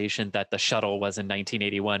novelization that the shuttle was in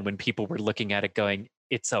 1981, when people were looking at it going,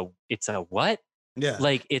 it's a what? Yeah.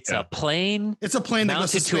 Like it's a plane. It's a plane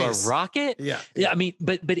mounted that goes to a rocket. Yeah. I mean,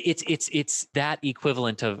 but it's that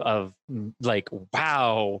equivalent of like,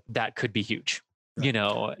 wow, that could be huge. Right. You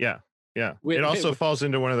know. Yeah. It also falls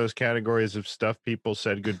into one of those categories of stuff people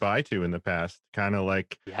said goodbye to in the past, kind of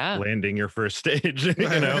like landing your first stage, you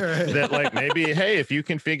know, that like maybe, hey, if you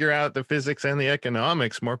can figure out the physics and the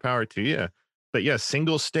economics, more power to you. But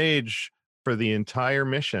single stage for the entire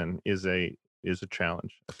mission is a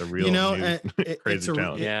challenge. It's a real, crazy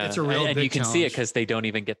challenge. It's a real, and big you can challenge. see it because they don't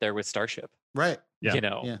even get there with Starship. Right. Yeah. You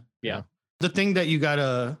know. Yeah. The thing that you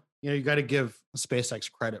gotta give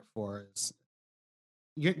SpaceX credit for is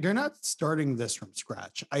you're not starting this from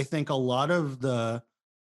scratch. I think a lot of the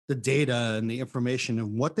data and the information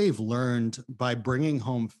and what they've learned by bringing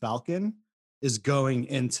home Falcon is going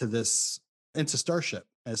into Starship,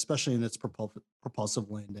 especially in its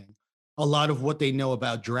propulsive landing. A lot of what they know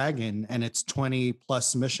about Dragon and its 20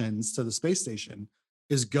 plus missions to the space station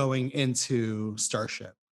is going into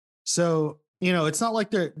Starship. So, you know, it's not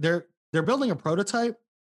like they're building a prototype,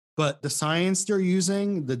 but the science they're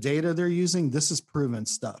using, the data they're using, this is proven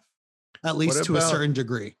stuff, at least to a certain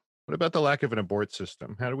degree. What about the lack of an abort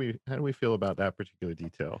system? How do we feel about that particular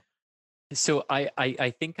detail? So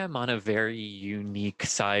I think I'm on a very unique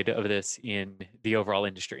side of this in the overall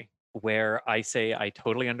industry, where I say I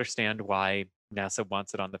totally understand why NASA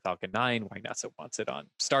wants it on the Falcon 9, why NASA wants it on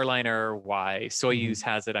Starliner, why Soyuz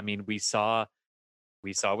has it. I mean, we saw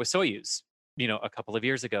with Soyuz, a couple of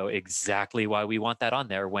years ago, exactly why we want that on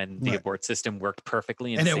there when the abort system worked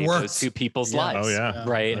perfectly and saved those two people's lives. Oh yeah.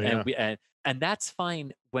 Right. Oh, yeah. And that's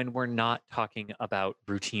fine when we're not talking about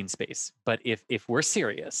routine space. But if we're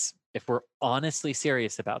serious, if we're honestly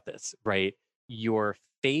serious about this, right, your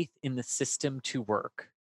faith in the system to work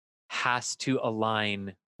has to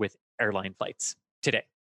align with airline flights today,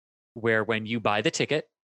 where when you buy the ticket,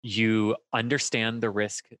 you understand the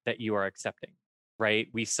risk that you are accepting, right?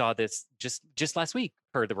 We saw this just last week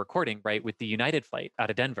per the recording, right, with the United flight out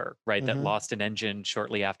of Denver, right, that lost an engine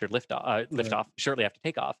shortly after liftoff, shortly after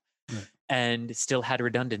takeoff, and still had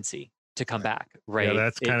redundancy to come back, right? Yeah,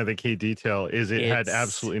 that's kind of the key detail. Is it had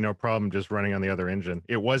absolutely no problem just running on the other engine.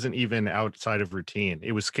 It wasn't even outside of routine.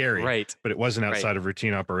 It was scary, right? But it wasn't outside of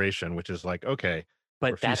routine operation, which is like, okay.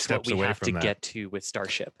 But that's what we have to get to with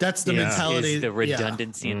Starship. That's the mentality. Is the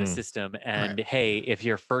redundancy in the system. And hey, if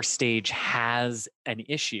your first stage has an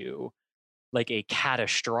issue, like a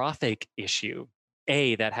catastrophic issue,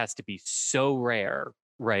 A, that has to be so rare,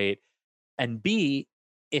 right? And B,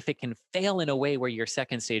 if it can fail in a way where your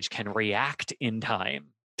second stage can react in time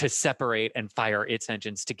to separate and fire its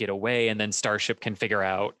engines to get away, and then Starship can figure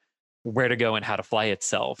out where to go and how to fly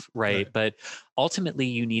itself, right? But ultimately,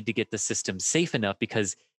 you need to get the system safe enough,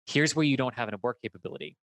 because here's where you don't have an abort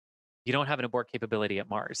capability. You don't have an abort capability at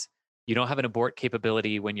Mars. You don't have an abort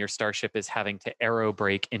capability when your Starship is having to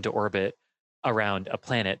aerobrake into orbit around a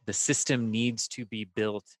planet. The system needs to be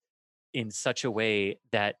built in such a way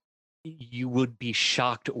that you would be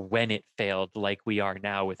shocked when it failed, like we are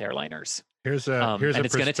now with airliners. Here's and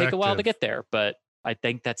it's going to take a while to get there, but I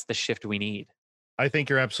think that's the shift we need. I think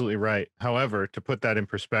you're absolutely right. However, to put that in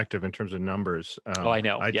perspective in terms of numbers, I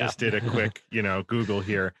know. I just did a quick, Google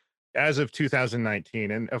here. As of 2019,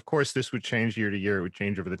 and of course this would change year to year, it would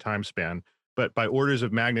change over the time span, but by orders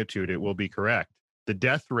of magnitude, it will be correct. The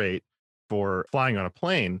death rate for flying on a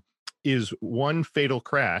plane is one fatal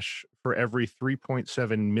crash for every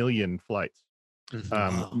 3.7 million flights.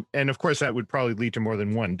 And of course, that would probably lead to more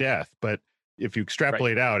than one death. But if you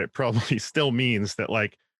extrapolate out, it probably still means that,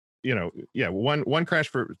 like, one crash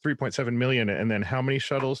for 3.7 million. And then how many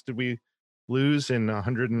shuttles did we lose in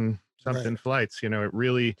 100 and something flights? It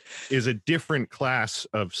really is a different class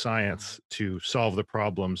of science to solve the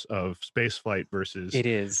problems of space flight versus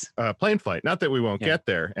plane flight. Not that we won't get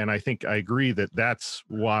there. And I think I agree that that's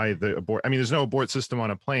why there's no abort system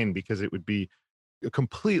on a plane, because it would be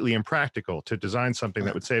completely impractical to design something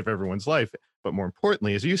that would save everyone's life. But more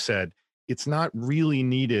importantly, as you said, it's not really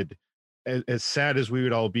needed. As sad as we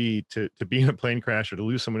would all be to be in a plane crash or to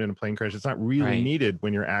lose someone in a plane crash, it's not really needed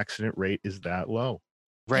when your accident rate is that low.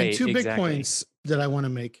 Right. And two big points that I want to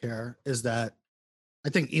make here is that I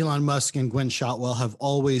think Elon Musk and Gwynne Shotwell have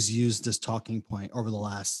always used this talking point over the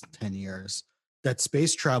last 10 years, that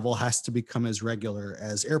space travel has to become as regular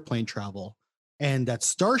as airplane travel, and that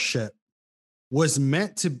Starship was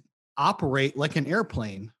meant to operate like an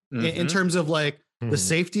airplane in terms of like the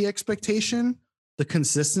safety expectation, the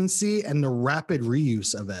consistency, and the rapid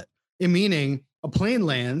reuse of it. Meaning a plane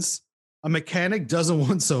lands, a mechanic does a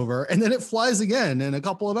once over, and then it flies again in a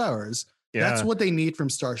couple of hours. That's what they need from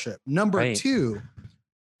Starship. Number two,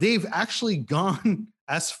 they've actually gone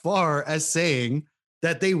as far as saying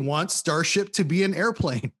that they want Starship to be an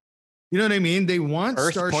airplane. You know what I mean? They want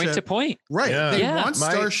Starship point to point. Right. Yeah. They want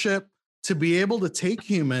Starship to be able to take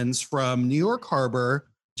humans from New York Harbor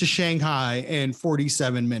to Shanghai in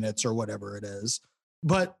 47 minutes or whatever it is.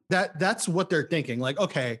 But that's what they're thinking. Like,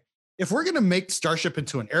 okay, if we're going to make Starship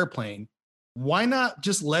into an airplane, why not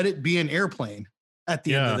just let it be an airplane at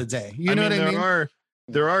the end of the day? You know what I mean?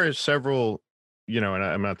 There are several, and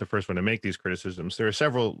I'm not the first one to make these criticisms. There are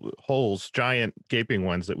several holes, giant gaping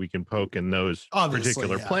ones that we can poke in those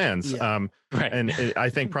particular plans. And I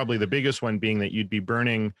think probably the biggest one being that you'd be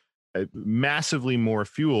burning massively more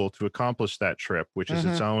fuel to accomplish that trip, which is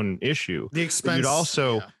its own issue. The expense. But you'd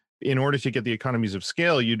also, in order to get the economies of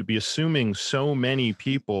scale, you'd be assuming so many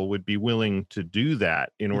people would be willing to do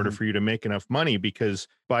that in order for you to make enough money, because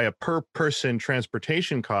by a per person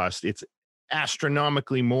transportation cost, it's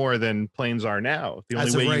astronomically more than planes are now. The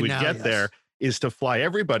only way you would get there is to fly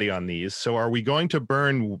everybody on these. So are we going to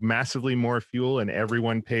burn massively more fuel and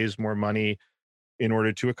everyone pays more money in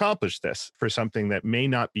order to accomplish this for something that may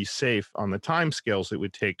not be safe on the timescales it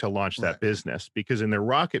would take to launch that business. Because in their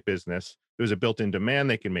rocket business, there's a built-in demand.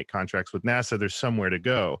 They can make contracts with NASA. There's somewhere to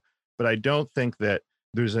go. But I don't think that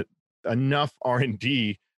there's enough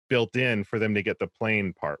R&D built in for them to get the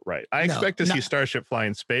plane part right. I expect to see Starship fly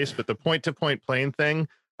in space, but the point-to-point plane thing,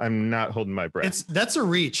 I'm not holding my breath. That's a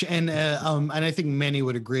reach, and I think many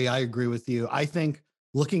would agree. I agree with you. I think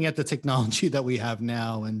looking at the technology that we have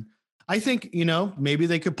now, and I think, maybe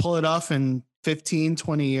they could pull it off in 15,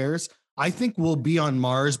 20 years. I think we'll be on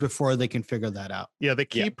Mars before they can figure that out. Yeah, the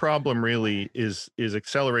key problem really is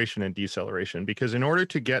acceleration and deceleration, because in order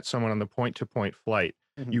to get someone on the point-to-point flight,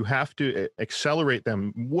 you have to accelerate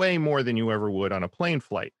them way more than you ever would on a plane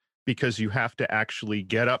flight, because you have to actually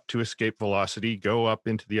get up to escape velocity, go up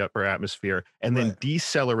into the upper atmosphere, and then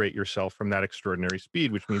decelerate yourself from that extraordinary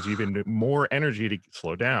speed, which means even more energy to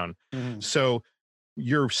slow down. So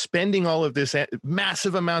you're spending all of this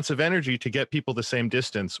massive amounts of energy to get people the same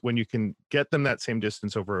distance when you can get them that same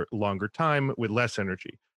distance over a longer time with less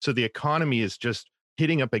energy. So the economy is just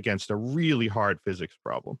hitting up against a really hard physics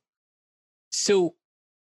problem. So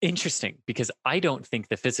interesting, because I don't think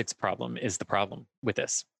the physics problem is the problem with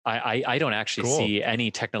this. I don't actually see any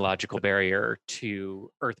technological barrier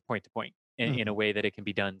to Earth point to point in a way that it can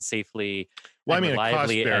be done safely. Well, I mean,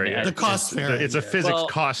 reliably, a cost barrier. The cost barrier. It's a physics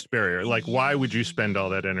cost barrier. Like, why would you spend all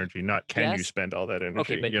that energy? Not can you spend all that energy?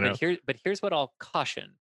 Okay, but here's what I'll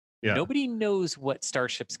caution. Yeah. Nobody knows what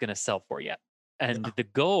Starship's going to sell for yet. And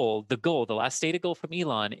the last stated goal from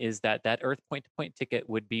Elon is that Earth point-to-point ticket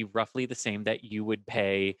would be roughly the same that you would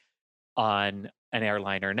pay on an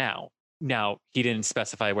airliner now. Now, he didn't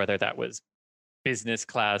specify whether that was business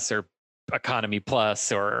class or economy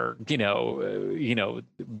plus or, whatever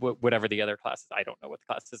the other classes. I don't know what the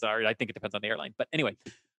classes are. I think it depends on the airline. But anyway,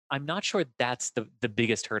 I'm not sure that's the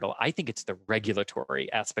biggest hurdle. I think it's the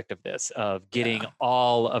regulatory aspect of this, of getting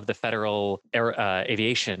all of the federal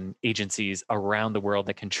aviation agencies around the world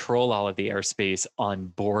that control all of the airspace on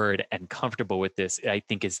board and comfortable with this, I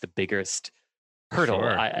think is the biggest hurdle.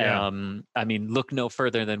 Sure, I mean, look no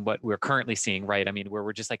further than what we're currently seeing, right? I mean, where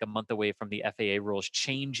we're just like a month away from the FAA rules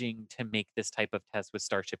changing to make this type of test with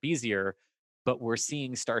Starship easier, but we're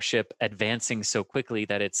seeing Starship advancing so quickly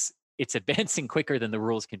that it's advancing quicker than the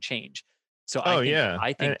rules can change. So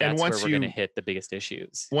I think that's where we're going to hit the biggest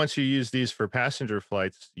issues. Once you use these for passenger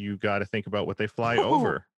flights, you got to think about what they fly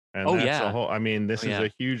over. And that's a whole, I mean, this is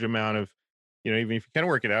a huge amount of, even if you can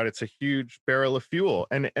work it out, it's a huge barrel of fuel.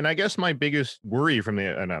 And I guess my biggest worry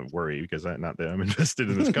not worry, because not that I'm invested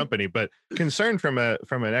in this company, but concern from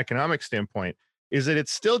an economic standpoint is that it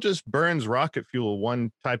still just burns rocket fuel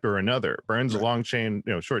one type or another. Burns long chain,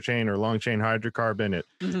 short chain or long chain hydrocarbon. It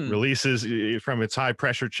releases from its high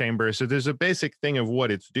pressure chamber. So there's a basic thing of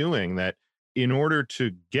what it's doing that in order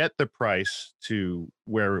to get the price to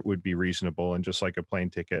where it would be reasonable and just like a plane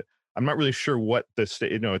ticket, I'm not really sure what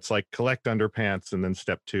it's like collect underpants and then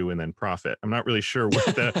step 2 and then profit. I'm not really sure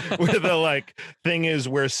what the thing is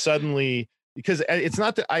where suddenly, because it's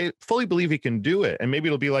not that I fully believe he can do it. And maybe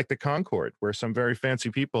it'll be like the Concorde, where some very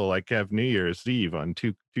fancy people have New Year's Eve on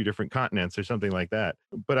two different continents or something like that.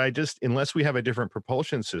 But unless we have a different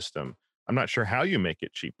propulsion system, I'm not sure how you make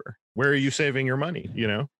it cheaper. Where are you saving your money,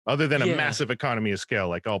 other than a massive economy of scale,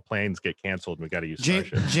 like all planes get canceled and we got to use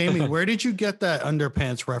Starship. Jamie, where did you get that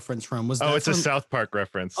underpants reference from? It's a South Park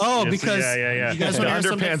reference. Oh, because you guys the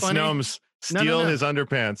underpants gnomes steal his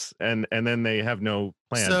underpants and then they have no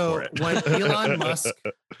plan for it.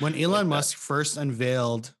 when Elon Musk first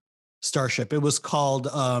unveiled Starship, it was called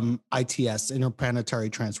ITS, Interplanetary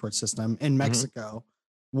Transport System, in Mexico.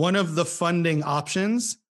 One of the funding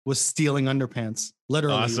options was stealing underpants.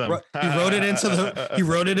 Literally, awesome. He wrote it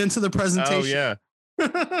into the presentation. Oh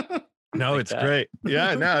yeah. No, it's great.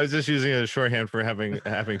 Yeah, no, I was just using it as shorthand for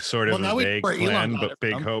having sort of a vague plan, but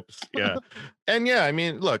big hopes. Yeah, and I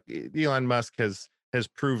mean, look, Elon Musk has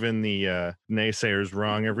proven the naysayers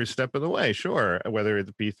wrong every step of the way. Sure, whether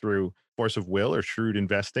it be through force of will or shrewd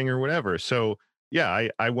investing or whatever. So yeah,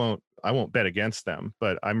 I won't bet against them,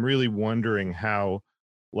 but I'm really wondering how,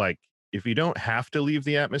 if you don't have to leave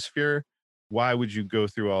the atmosphere, why would you go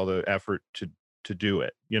through all the effort to do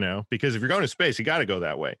it? Because if you're going to space, you got to go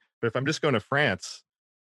that way. But if I'm just going to France,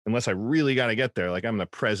 unless I really got to get there, like I'm the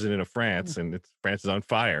president of France and France is on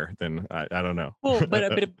fire, then I don't know. Well, but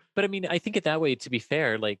I mean, I think it that way, to be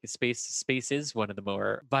fair, like space is one of the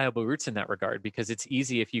more viable routes in that regard, because it's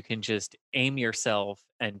easy if you can just aim yourself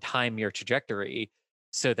and time your trajectory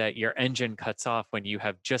so that your engine cuts off when you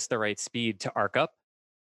have just the right speed to arc up,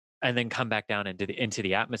 and then come back down into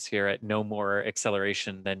the atmosphere at no more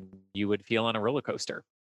acceleration than you would feel on a roller coaster.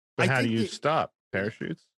 But how do you stop?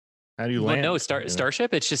 parachutes? How do you Well, land? no, You know?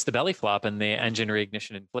 Starship, it's just the belly flop and the engine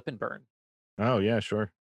reignition and flip and burn. Oh yeah,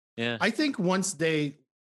 sure. Yeah. I think once they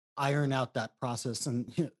iron out that process,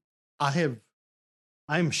 and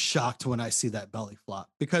I'm shocked when I see that belly flop,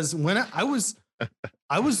 because when I was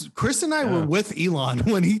Chris and I were Yeah. with Elon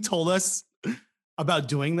when he told us about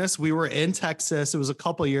doing this. We were in Texas. It was a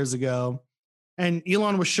couple of years ago, and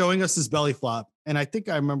Elon was showing us his belly flop. And I think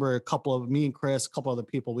I remember me and Chris, a couple other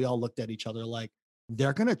people, we all looked at each other like,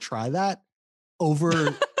 they're gonna try that over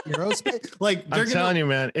aerospace. Like I'm telling you,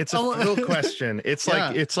 man, it's a real question. It's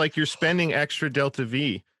Yeah. like you're spending extra delta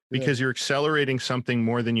V because you're accelerating something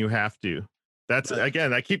more than you have to. That's Right.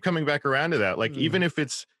 again, I keep coming back around to that. Like even if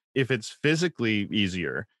it's physically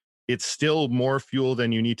easier, it's still more fuel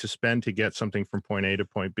than you need to spend to get something from point A to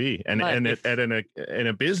point B. And But in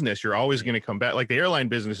a business, you're always going to come back. Like the airline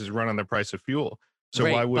business is run on the price of fuel. So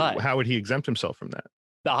Right, how would he exempt himself from that?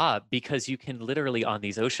 because you can literally on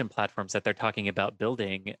these ocean platforms that they're talking about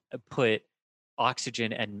building, put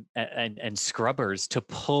oxygen and scrubbers to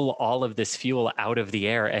pull all of this fuel out of the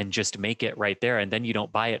air and just make it right there, and then you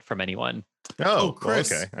don't buy it from anyone. Oh,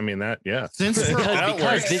 Chris. okay. I mean that, yeah. Since we're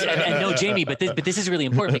Because this, and no, Jamie, but this is really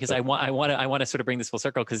important because I want to sort of bring this full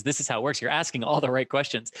circle, because this is how it works. You're asking all the right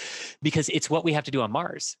questions, because it's what we have to do on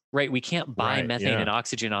Mars, right? We can't buy Right, methane yeah. and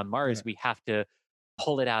oxygen on Mars. Yeah. We have to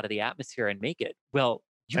pull it out of the atmosphere and make it. Well,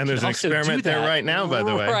 you And can there's an also do experiment there that. right now, by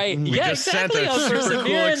the way. Right? We Yeah, just exactly. sent a on super cool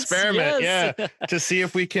Perseverance, experiment, yes. to see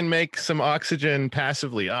if we can make some oxygen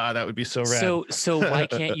passively. That would be so rad. So why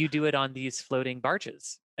can't you do it on these floating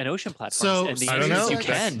barges and ocean platforms? So- and the I answer don't is know. you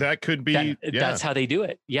can. That could be. That's how they do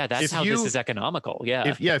it. Yeah, that's If how you- this is economical. Yeah.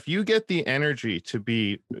 If you get the energy to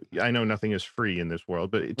be, I know nothing is free in this world,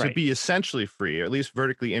 but to Right. be essentially free, or at least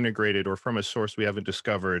vertically integrated, or from a source we haven't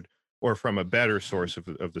discovered, or from a better source of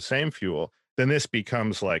the same fuel, then this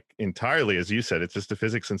becomes like entirely, as you said, it's just a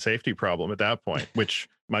physics and safety problem at that point, which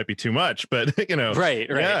might be too much, but Right.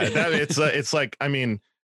 yeah, it's like, I mean,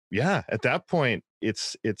 yeah, at that point,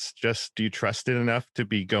 it's just, do you trust it enough to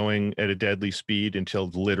be going at a deadly speed until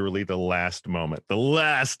literally the last moment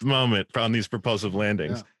on these propulsive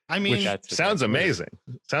landings? Yeah. I mean, Which That's sounds exactly right. amazing.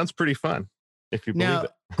 Sounds pretty fun if you believe now,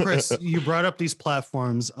 it. Chris, you brought up these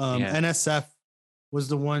platforms. Yeah. NSF was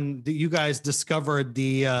the one that you guys discovered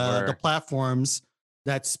the Sure. platforms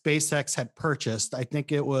that SpaceX had purchased. I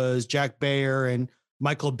think it was Jack Bayer and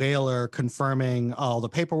Michael Baylor confirming all the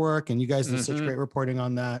paperwork, and you guys did such Mhm. great reporting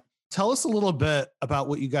on that. Tell us a little bit about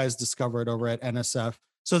what you guys discovered over at NSF.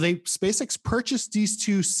 So SpaceX purchased these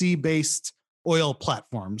two sea-based oil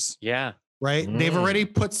platforms, Yeah. right? They've Mm. already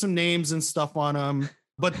put some names and stuff on them,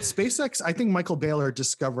 but SpaceX, I think Michael Baylor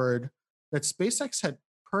discovered that SpaceX had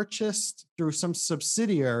purchased through some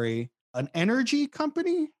subsidiary an energy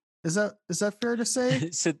company. Is that fair to say?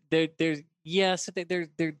 So there's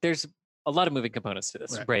a lot of moving components to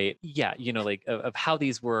this, Right. right? Yeah, like of how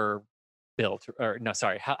these were built, or no,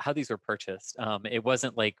 sorry, how these were purchased. It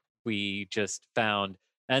wasn't like we just found,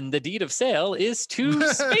 and the deed of sale is to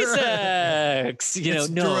SpaceX. It's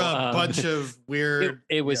No, through a bunch of weird.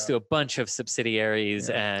 it was yeah. to a bunch of subsidiaries,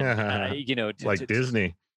 and Like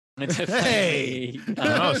Disney. Hey!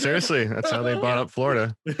 No, seriously, that's how they bought up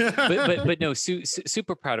Florida. but no,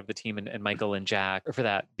 super proud of the team and Michael and Jack for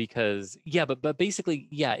that, because but basically,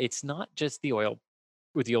 it's not just the oil.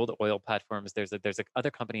 With the old oil platforms, there's a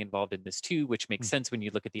other company involved in this too, which makes sense when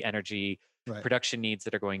you look at the energy Right. production needs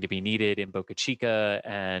that are going to be needed in Boca Chica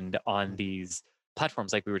and on these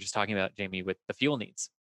platforms, like we were just talking about, Jamie, with the fuel needs,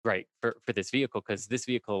 right, for this vehicle, because this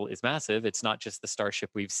vehicle is massive. It's not just the Starship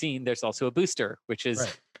we've seen. There's also a booster, which is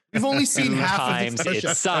Right. We've only seen half of times the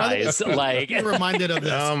its Starship. size. Like, You're reminded of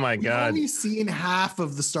this. Oh my We've God. only seen half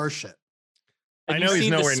of the Starship. I and know you've he's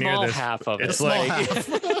seen the nowhere near small this. half of It's it. like- Half.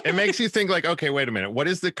 It makes you think like, okay, wait a minute. What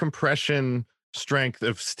is the compression strength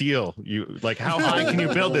of steel? How high can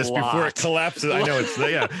you build this before Lot. it collapses? I know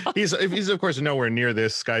it's he's of course nowhere near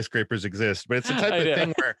this. Skyscrapers exist, but it's the type I of know.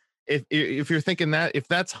 thing where if you're thinking that if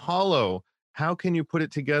that's hollow, how can you put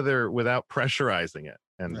it together without pressurizing it?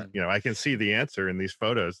 And Right. I can see the answer in these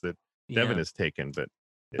photos that Devin has taken, but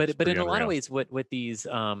it's but in pretty a lot of unreal. ways, what these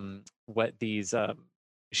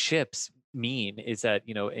ships mean is that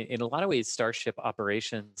in a lot of ways, Starship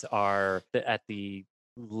operations are at the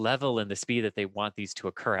level and the speed that they want these to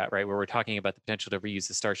occur at, right? Where we're talking about the potential to reuse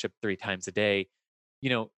the Starship 3 times a day.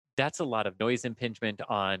 That's a lot of noise impingement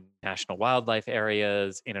on national wildlife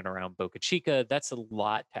areas in and around Boca Chica. That's a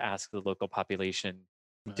lot to ask the local population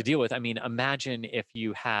to Right. deal with. I mean, imagine if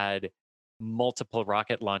you had multiple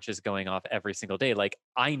rocket launches going off every single day. Like,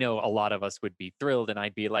 I know a lot of us would be thrilled, and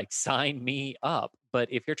I'd be like, sign me up.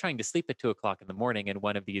 But if you're trying to sleep at 2 o'clock in the morning and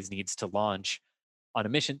one of these needs to launch on a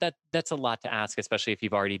mission, that's a lot to ask, especially if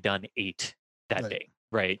you've already done 8 that Right. day,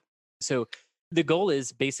 right? So the goal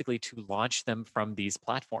is basically to launch them from these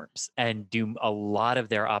platforms and do a lot of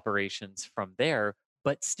their operations from there,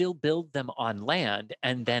 but still build them on land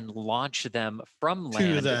and then launch them from To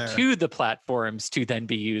land there. to the platforms to then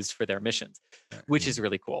be used for their missions, which is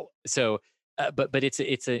really cool. So, but it's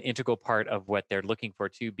an integral part of what they're looking for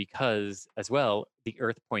too, because as well, the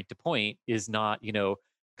Earth point to point is not,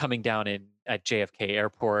 coming down at JFK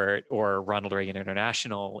Airport or Ronald Reagan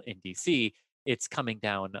International in DC. It's coming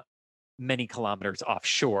down many kilometers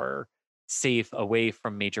offshore, safe away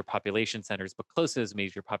from major population centers, but close to those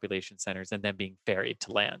major population centers, and then being ferried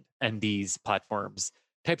to land. And these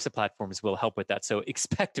types of platforms will help with that. So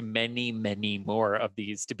expect many, many more of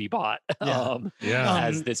these to be bought Yeah.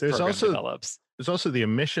 as this There's program also- develops. There's also the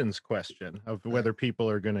emissions question of whether people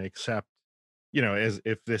are going to accept, as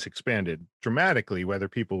if this expanded dramatically, whether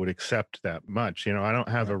people would accept that much. I don't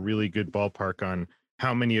have a really good ballpark on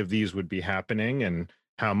how many of these would be happening and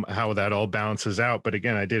how that all balances out. But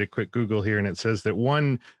again, I did a quick Google here and it says that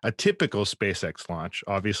a typical SpaceX launch,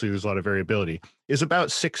 obviously there's a lot of variability, is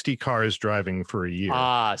about 60 cars driving for a year.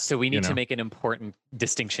 So we need to make an important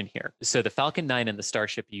distinction here. So the Falcon 9 and the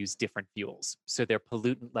Starship use different fuels. So their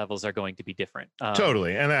pollutant levels are going to be different.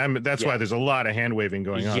 Totally. And that's why there's a lot of hand waving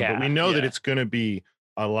going on. But we know that it's going to be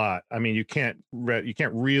a lot. I mean, you can't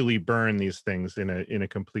really burn these things in a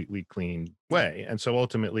completely clean way. And so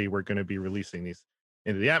ultimately we're going to be releasing these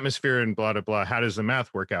into the atmosphere and blah, blah, blah. How does the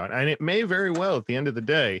math work out? And it may very well, at the end of the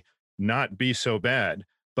day, not be so bad,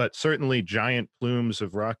 but certainly giant plumes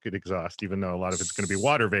of rocket exhaust, even though a lot of it's going to be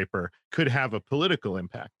water vapor, could have a political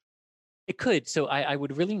impact. It could. So I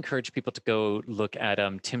would really encourage people to go look at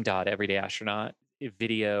Tim Dodd, Everyday Astronaut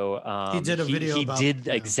video. He did a video He about- did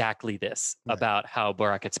yeah. exactly this Right. about how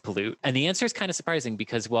rockets pollute. And the answer is kind of surprising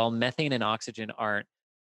because while methane and oxygen aren't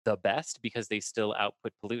the best because they still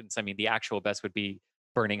output pollutants, I mean, the actual best would be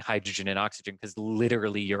burning hydrogen and oxygen because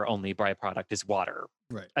literally your only byproduct is water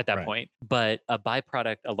at that point. But a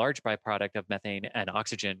large byproduct of methane and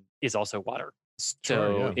oxygen is also water.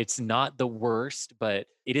 So it's not the worst, but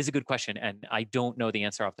it is a good question. And I don't know the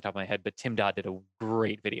answer off the top of my head, but Tim Dodd did a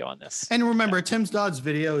great video on this. And remember, Tim Dodd's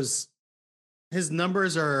videos, his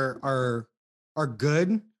numbers are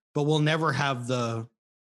good, but we'll never have the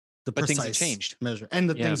But things precise have changed. measure. And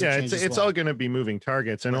the things have changed. It's all going to be moving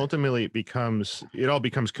targets. And ultimately it all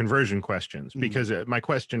becomes conversion questions because my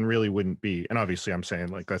question really wouldn't be, and obviously I'm saying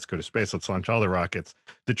like, let's go to space, let's launch all the rockets.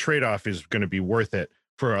 The trade-off is going to be worth it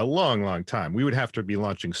for a long, long time. We would have to be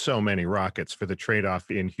launching so many rockets for the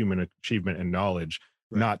trade-off in human achievement and knowledge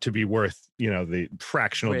not to be worth, the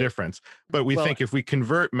fractional difference. But we think if we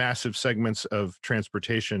convert massive segments of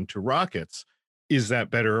transportation to rockets, is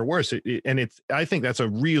that better or worse? I think that's a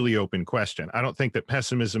really open question. I don't think that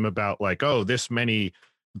pessimism about like, oh, this many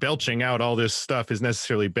belching out all this stuff is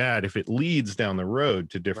necessarily bad if it leads down the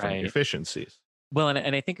road to different efficiencies. Well,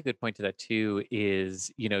 and I think a good point to that too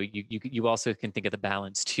is, you also can think of the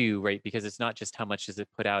balance too, right? Because it's not just how much does it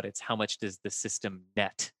put out, it's how much does the system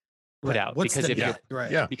net put out. What's because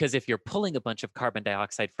the because if you're pulling a bunch of carbon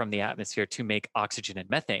dioxide from the atmosphere to make oxygen and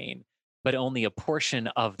methane, but only a portion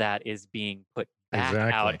of that is being put back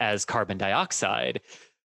out as carbon dioxide,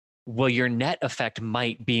 well, your net effect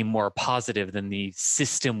might be more positive than the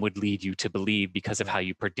system would lead you to believe because of how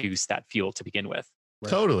you produce that fuel to begin with.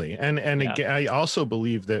 Totally. And again, I also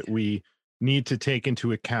believe that we need to take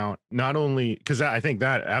into account not only, because I think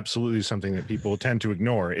that absolutely is something that people tend to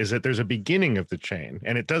ignore, is that there's a beginning of the chain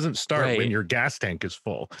and it doesn't start when your gas tank is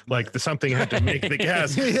full. Like something had to make the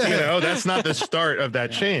gas, that's not the start of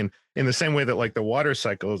that chain in the same way that like the water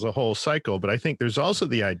cycle is a whole cycle. But I think there's also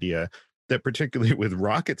the idea that particularly with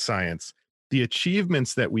rocket science, the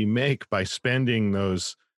achievements that we make by spending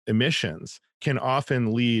those emissions can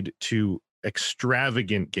often lead to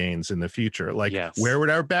extravagant gains in the future. Like where would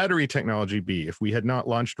our battery technology be if we had not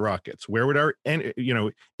launched rockets? Where would our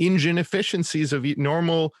engine efficiencies of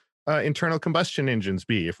normal internal combustion engines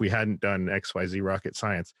be if we hadn't done XYZ rocket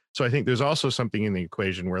science? So I think there's also something in the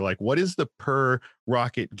equation where like, what is the per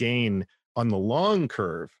rocket gain on the long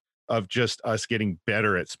curve of just us getting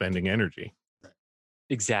better at spending energy?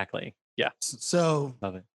 Exactly. Yeah. So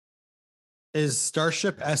love it. Is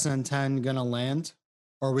Starship SN10 gonna land?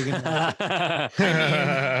 Or are we gonna?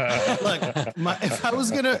 Look,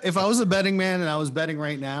 if I was a betting man and I was betting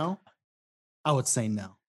right now, I would say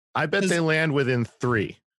no. I bet they land within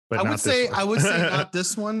 3. But I would say not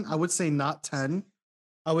this one. I would say not 10.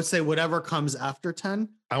 I would say whatever comes after 10.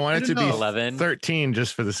 I want it to be 11. 13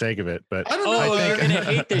 just for the sake of it. But I don't know. Oh, I you're think- gonna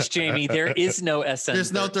hate this, Jamie. There is no SN.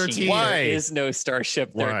 There's no 13. Why? There is no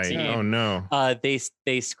Starship 13. why? Oh no.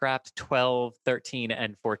 They scrapped 12, 13,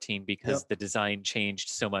 and 14 because Yep. the design changed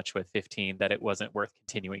so much with 15 that it wasn't worth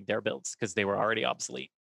continuing their builds because they were already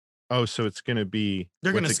obsolete. Oh, so it's gonna be.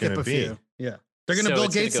 They're going to what's it skip gonna a be? few. Yeah. They're going to So Bill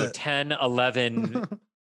it's gonna Gates go it. 10, 11,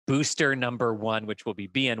 booster number 1, which will be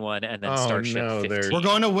BN1, and then Oh, Starship no, they're- 15. We're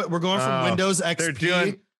going from Oh, Windows they're XP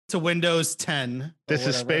doing- to Windows 10. or This is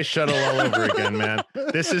whatever. Space Shuttle all over again, man.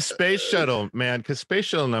 This is Space Shuttle, man, because Space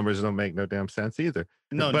Shuttle numbers don't make no damn sense either.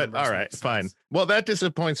 No, but numbers all make right, sense. fine. Well, that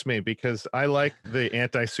disappoints me because I like the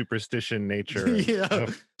anti-superstition nature. Yeah.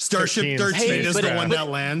 of Starship 13 13 Hey, is but the it- one but- that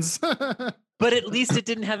lands. But at least it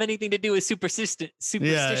didn't have anything to do with superstition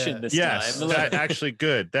this yes, time. that actually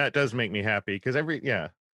good. That does make me happy because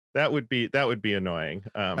that would be annoying.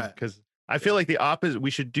 Right. Because I feel like the opposite. We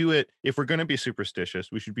should do it if we're going to be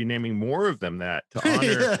superstitious. We should be naming more of them that to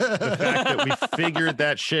honor the fact that we figured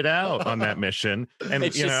that shit out on that mission. And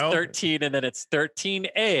It's just 13, and then it's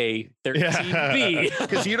 13A, 13B.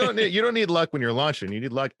 because you don't need luck when you're launching. You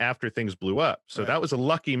need luck after things blew up. So Right. that was a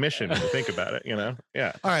lucky mission when you think about it.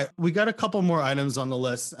 Yeah. All right, we got a couple more items on the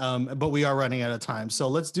list, but we are running out of time. So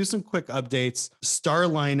let's do some quick updates.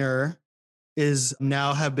 Starliner is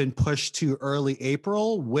now have been pushed to early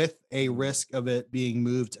April with a risk of it being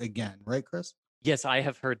moved again, right, Chris? Yes, I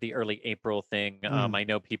have heard the early April thing. Mm. I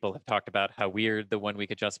know people have talked about how weird the 1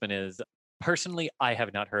 week adjustment is. Personally, I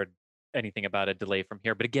have not heard anything about a delay from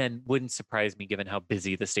here, but again, wouldn't surprise me given how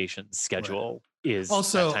busy the station's schedule is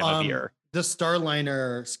Also, that time of year. the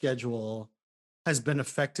Starliner schedule has been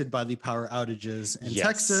affected by the power outages in Yes.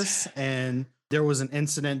 Texas, and there was an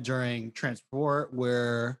incident during transport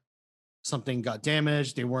where something got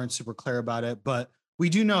damaged. They weren't super clear about it, but we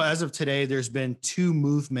do know as of today, there's been 2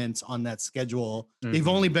 movements on that schedule. They've Mhm.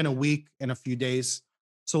 only been a week and a few days,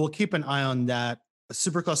 so we'll keep an eye on that. A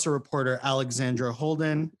Supercluster reporter, Alexandra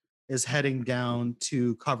Holden, is heading down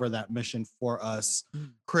to cover that mission for us.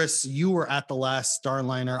 Chris, you were at the last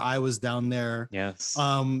Starliner. I was down there. Yes.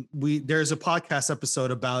 There's a podcast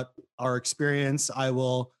episode about our experience. I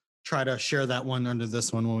will try to share that one under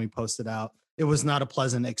this one when we post it out. It was not a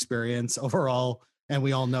pleasant experience overall, and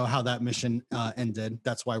we all know how that mission ended.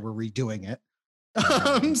 That's why we're redoing it.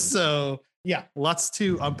 So yeah, lots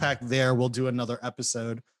to unpack there. We'll do another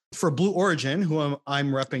episode. For Blue Origin, who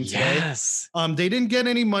I'm repping today, Yes. they didn't get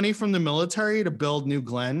any money from the military to build New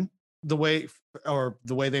Glenn the way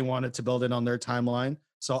they wanted to build it on their timeline.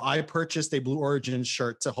 So I purchased a Blue Origin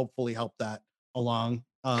shirt to hopefully help that along.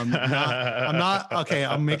 I'm not okay.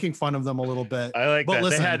 I'm making fun of them a little bit. I like But that.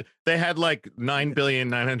 listen. They had like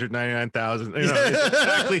 9,999,000.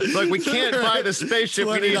 Exactly. Like we can't buy the spaceship.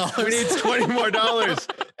 We need $20. $20 more.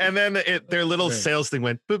 And then their little Right. sales thing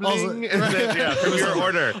went boop, Also- bling, and then, yeah, from your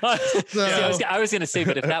order. So- I was going to say,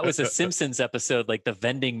 but if that was a Simpsons episode, like the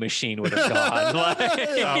vending machine would have gone. Like,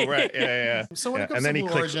 Oh, right. Yeah. So when Yeah. it comes And then to he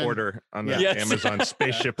Blue clicks Origin, order on the Yes. Amazon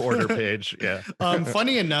spaceship order page. Yeah.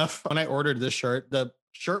 funny enough, when I ordered this shirt, the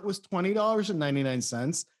shirt was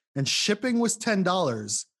 $20.99 and shipping was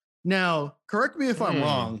 $10. Now, correct me if I'm Hmm.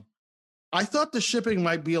 wrong. I thought the shipping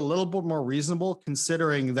might be a little bit more reasonable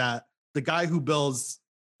considering that the guy who builds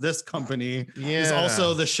this company is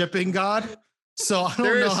also the shipping god. So I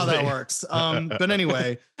don't know how that Seriously. works. But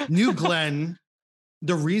anyway, New Glenn,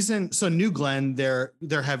 New Glenn,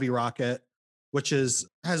 their heavy rocket, which has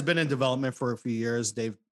been in development for a few years.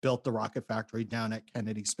 They've built the rocket factory down at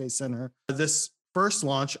Kennedy Space Center. This first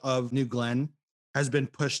launch of New Glenn has been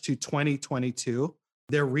pushed to 2022.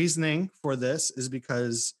 Their reasoning for this is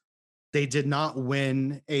because they did not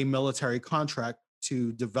win a military contract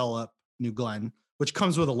to develop New Glenn, which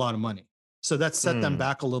comes with a lot of money. So that set them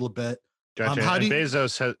back a little bit. Gotcha. How And do you-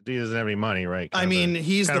 Bezos he doesn't have any money, right? I mean,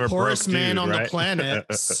 he's kind the of a broke poorest man dude, on the right? planet.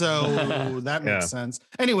 So that makes Yeah. sense.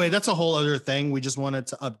 Anyway, that's a whole other thing. We just wanted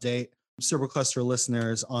to update Supercluster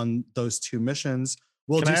listeners on those 2 missions.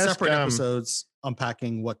 We'll Can do I ask, separate episodes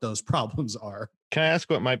unpacking what those problems are. Can I ask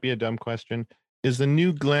what might be a dumb question? Is the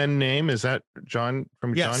New Glenn name, is that John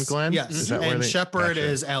from John Glenn? Yes. Is that where And they- Shepard Gotcha.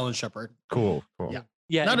 is Alan Shepard. Cool. Yeah.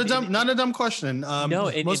 yeah, Not a and- dumb question. No,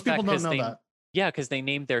 in Most fact, people don't 'cause know they- that. Yeah, because they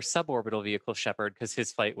named their suborbital vehicle Shepard because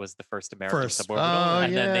his flight was the first American First. suborbital, Oh,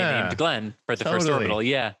 and then they yeah. named Glenn for the first Totally. orbital.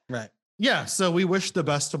 Yeah, Right. Yeah. So we wish the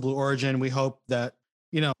best to Blue Origin. We hope that,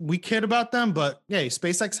 we kid about them, but hey,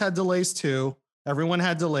 SpaceX had delays too. Everyone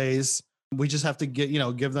had delays. We just have to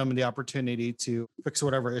give them the opportunity to fix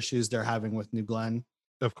whatever issues they're having with New Glenn.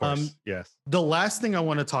 Of course. Yes. The last thing I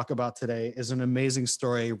want to talk about today is an amazing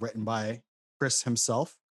story written by Chris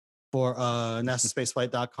himself for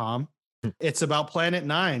NASASpaceflight.com. It's about Planet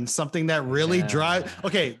Nine, something that really drives.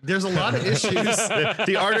 Okay, there's a lot of issues.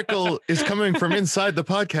 The article is coming from inside the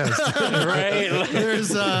podcast. Right.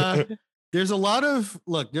 There's a lot of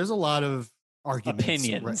arguments.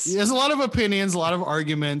 Opinions. Right? There's a lot of opinions, a lot of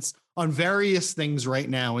arguments on various things right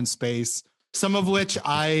now in space, some of which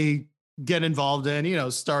I get involved in, you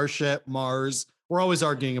know, Starship, Mars. We're always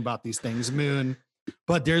arguing about these things, Moon.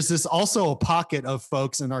 But there's this also a pocket of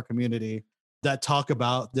folks in our community that talk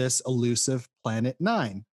about this elusive Planet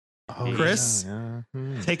Nine. Oh, Chris,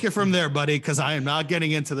 take it from there, buddy, because I am not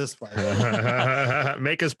getting into this part.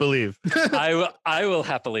 Make us believe. I will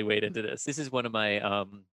happily wade into this. This is one of my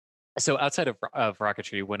so outside of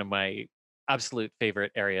rocketry, one of my absolute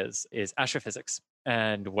favorite areas is astrophysics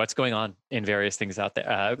and what's going on in various things out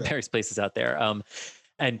there, various places out there.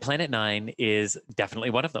 And Planet Nine is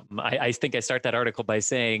definitely one of them. I think I start that article by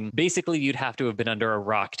saying, basically, you'd have to have been under a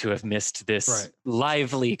rock to have missed this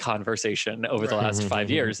lively conversation over the last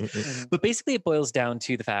 5 years. But basically, it boils down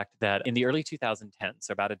to the fact that in the early 2010s,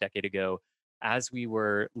 so about a decade ago, as we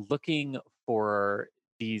were looking for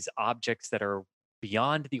these objects that are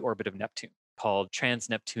beyond the orbit of Neptune, called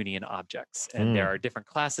trans-Neptunian objects. And there are different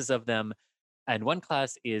classes of them. And one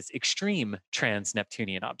class is extreme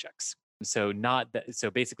trans-Neptunian objects. So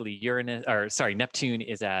basically Neptune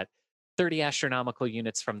is at 30 astronomical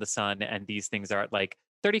units from the sun, and these things are at like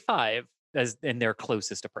 35 as in their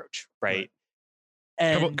closest approach, right?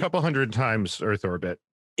 And couple hundred times Earth orbit.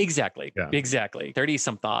 Exactly. 30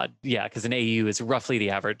 something odd. Yeah, because an AU is roughly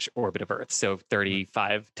the average orbit of Earth. So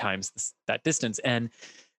 35 times that distance. And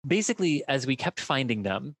basically, as we kept finding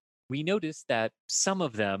them, we noticed that some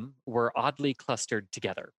of them were oddly clustered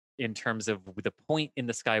together in terms of the point in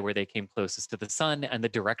the sky where they came closest to the sun and the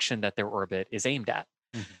direction that their orbit is aimed at.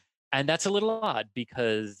 And that's a little odd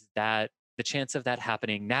because the chance of that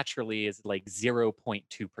happening naturally is like 0.2%,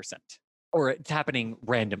 or it's happening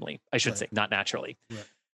randomly, I should say, not naturally.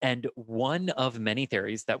 And one of many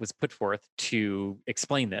theories that was put forth to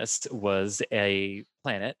explain this was a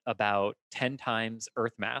planet about 10 times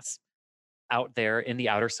Earth mass out there in the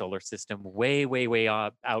outer solar system, way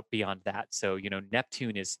out beyond that. So, you know,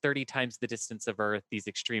 Neptune is 30 times the distance of Earth. These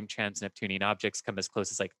extreme trans-Neptunian objects come as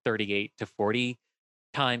close as like 38 to 40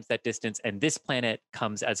 times that distance. And this planet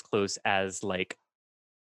comes as close as like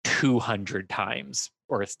 200 times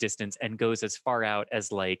Earth's distance and goes as far out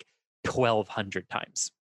as like 1,200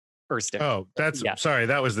 times Earth's distance. Oh, sorry.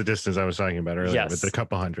 That was the distance I was talking about earlier with the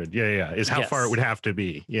couple hundred. Is how far it would have to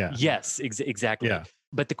be. Yes, exactly. Yeah.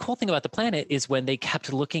 But the cool thing about the planet is when they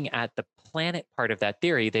kept looking at the planet part of that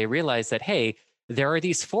theory, they realized that, hey, there are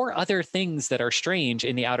these 4 other things that are strange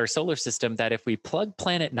in the outer solar system that if we plug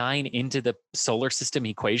Planet 9 into the solar system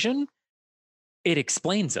equation, it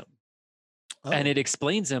explains them. And it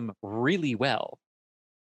explains them really well.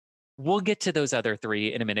 We'll get to those other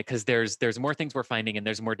 3 in a minute because there's more things we're finding and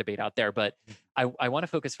there's more debate out there. But I want to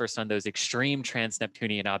focus first on those extreme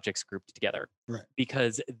trans-Neptunian objects grouped together.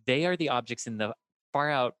 Because they are the objects in the far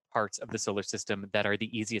out parts of the solar system that are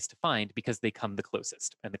the easiest to find because they come the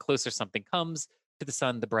closest. And the closer something comes to the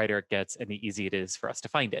sun, the brighter it gets and the easier it is for us to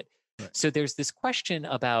find it. So there's this question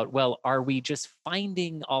about, well, are we just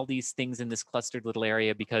finding all these things in this clustered little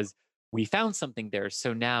area because we found something there?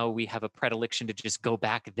 So now we have a predilection to just go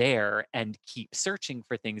back there and keep searching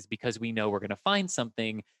for things because we know we're going to find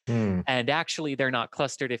something. And actually, they're not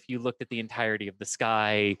clustered. If you looked at the entirety of the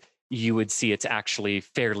sky, you would see it's actually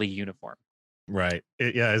fairly uniform. Right.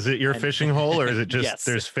 Is it your fishing hole or is it just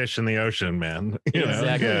there's fish in the ocean, man?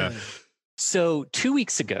 Exactly. Yeah. So 2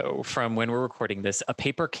 weeks ago from when we're recording this, a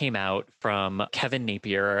paper came out from Kevin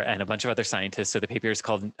Napier and a bunch of other scientists. So the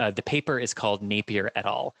paper is called Napier et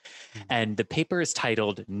al. And the paper is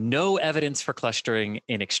titled "No Evidence for Clustering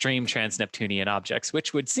in Extreme Trans-Neptunian Objects,"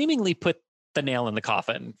 which would seemingly put the nail in the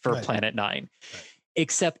coffin for Planet 9.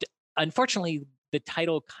 Except, unfortunately, the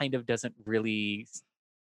title kind of doesn't really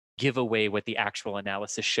give away what the actual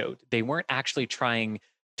analysis showed. They weren't actually trying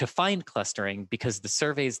to find clustering because the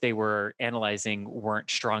surveys they were analyzing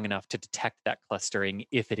weren't strong enough to detect that clustering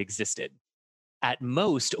if it existed. At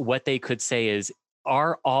most, what they could say is,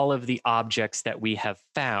 are all of the objects that we have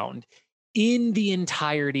found in the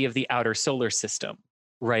entirety of the outer solar system,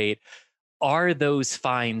 right? Are those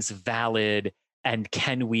finds valid and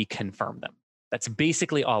can we confirm them? That's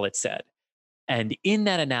basically all it said. And in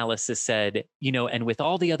that analysis said, and with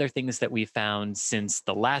all the other things that we found since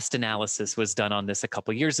the last analysis was done on this a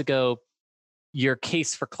couple years ago, your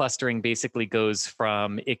case for clustering basically goes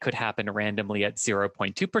from it could happen randomly at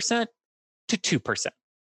 0.2% to 2%.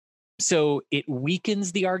 So it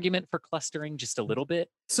weakens the argument for clustering just a little bit,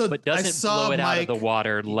 but doesn't blow it out of the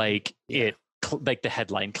water like it like the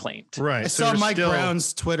headline claimed. Right. I So saw we're Mike still-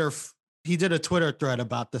 Brown's Twitter. He did a Twitter thread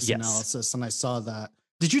about this Yes. analysis, and I saw that.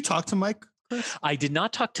 Did you talk to Mike, Chris? I did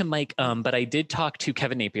not talk to Mike, but I did talk to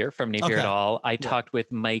Kevin Napier from Napier et Okay. al. I talked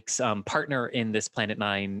with Mike's partner in this Planet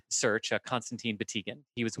Nine search, Konstantin Batigan.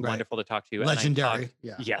 He was Right. wonderful to talk to. And I Legendary. talked-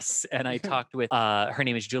 Yeah. Yes, and I talked with her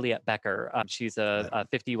name is Juliette Becker. She's a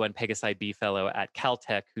 51 Pegasi B fellow at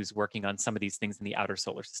Caltech who's working on some of these things in the outer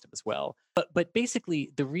solar system as well. But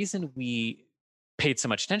basically, the reason we paid so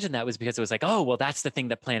much attention to that was because it was like, oh, well, that's the thing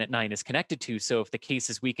that Planet Nine is connected to. So if the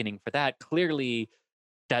case is weakening for that, clearly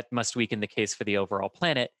that must weaken the case for the overall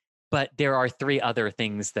planet. But there are three other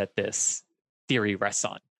things that this theory rests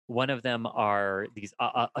on. One of them are these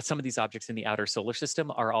some of these objects in the outer solar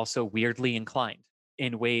system are also weirdly inclined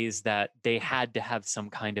in ways that they had to have some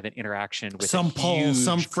kind of an interaction with Some pull,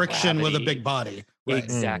 some huge friction with a gravity. big body. Right.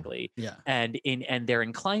 Exactly. Yeah. And they're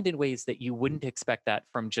inclined in ways that you wouldn't expect that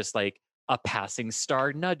from just like a passing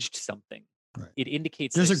star nudged something. Right. It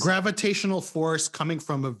indicates There's a gravitational force coming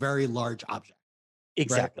from a very large object.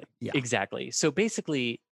 exactly. Yeah. Exactly. So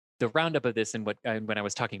basically, the roundup of this and when I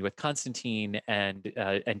was talking with Konstantin and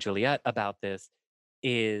Juliette about this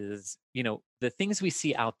is, the things we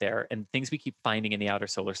see out there and things we keep finding in the outer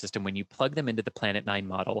solar system, when you plug them into the Planet Nine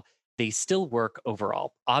model, they still work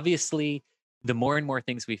overall. Obviously, the more and more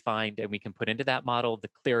things we find and we can put into that model, the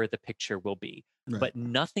clearer the picture will be. Right. But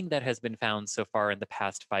nothing that has been found so far in the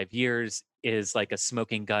past 5 years is like a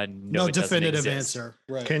smoking gun. No it doesn't definitive exist. answer.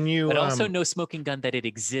 Right. Can you? But also no smoking gun that it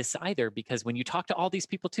exists either, because when you talk to all these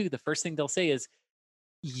people too, the first thing they'll say is,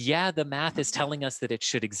 yeah, the math is telling us that it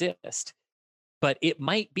should exist, but it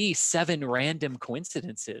might be 7 random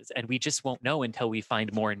coincidences, and we just won't know until we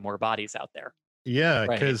find more and more bodies out there. Yeah,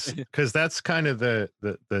 Right. because that's kind of the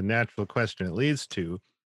natural question it leads to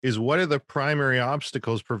is, what are the primary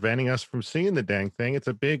obstacles preventing us from seeing the dang thing? It's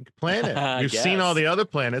a big planet. We've seen all Yes. the other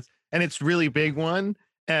planets, and it's really big one.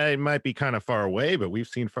 It might be kind of far away, but we've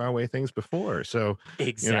seen far away things before. So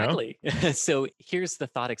Exactly. So here's the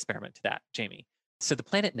thought experiment to that, Jamie. So the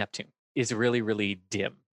planet Neptune is really, really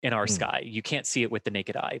dim in our sky. You can't see it with the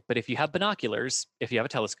naked eye. But if you have binoculars, if you have a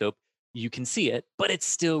telescope, you can see it, but it's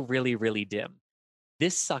still really, really dim.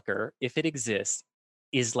 This sucker, if it exists,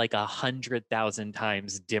 is like 100,000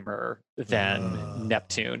 times dimmer than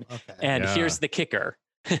Neptune. Okay. And Yeah. here's the kicker.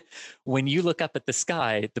 When you look up at the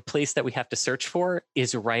sky, the place that we have to search for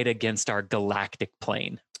is right against our galactic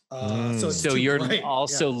plane. it's So too you're bright.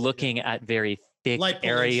 also Yeah. looking at very thick Light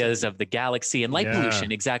areas pollution. of the galaxy and light Yeah.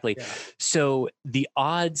 pollution. Exactly. Yeah. So the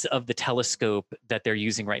odds of the telescope that they're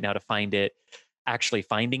using right now to find it, actually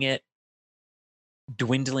finding it,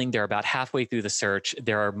 dwindling. They're about halfway through the search.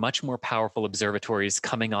 There are much more powerful observatories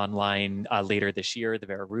coming online later this year, the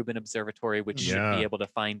Vera Rubin Observatory, which should Yeah. be able to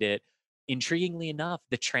find it. Intriguingly enough,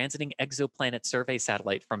 the Transiting Exoplanet Survey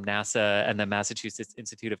satellite from NASA and the Massachusetts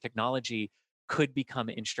Institute of Technology could become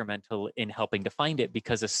instrumental in helping to find it,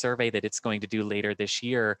 because a survey that it's going to do later this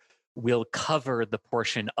year will cover the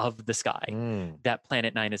portion of the sky that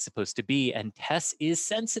Planet Nine is supposed to be. And TESS is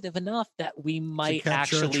sensitive enough that we might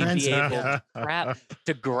capture a actually be transit. able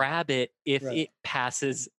to grab it if Right. it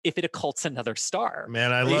passes, if it occults another star.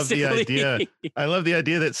 Man, I love the basically. idea. I love the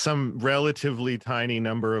idea that some relatively tiny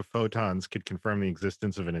number of photons could confirm the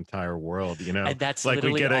existence of an entire world. And that's like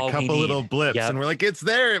we literally get a all we couple little need. blips Yep. and we're like, it's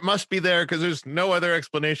there. It must be there, because there's no other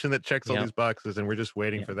explanation that checks all Yep. these boxes, and we're just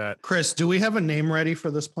waiting Yep. for that. Chris, do we have a name ready for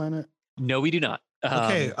this planet? No, we do not.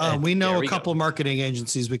 Okay. And We know there a we go. couple marketing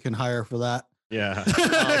agencies we can hire for that. Yeah. It's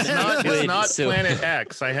It's good. not So- Planet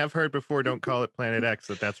X. I have heard before, don't call it Planet X,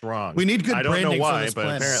 that's wrong. We need good I don't know branding why, for this but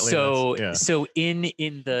planet. apparently So that's- so in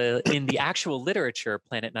the actual literature,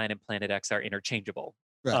 Planet Nine and Planet X are interchangeable.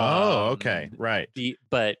 Right. Oh, okay. Right.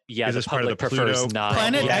 But yeah, Is the this part of public the prefers Pluto not.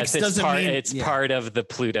 Planet Yes, X it's doesn't part, mean- it's yeah. part of the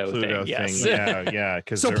Pluto, Pluto thing. Yes. thing. Yeah.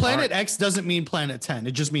 Because So Planet X doesn't mean Planet 10.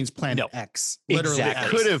 It just means Planet No. X. Literally Exactly.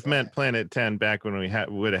 X. could have meant Planet 10 back when we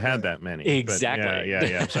would have had that many. But Exactly.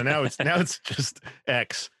 yeah. So now it's just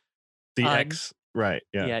X. The X. Right.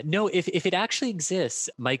 Yeah. Yeah. No, if it actually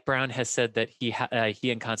exists, Mike Brown has said that he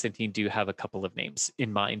and Konstantin do have a couple of names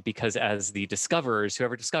in mind, because as the discoverers,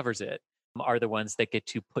 whoever discovers it, are the ones that get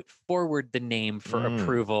to put forward the name for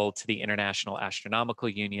approval to the International Astronomical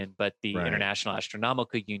Union, but the Right. International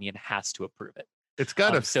Astronomical Union has to approve it. It's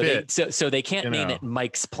got to So fit. so they can't you name know. it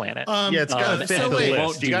Mike's Planet. Yeah, it's got to fit so the wait,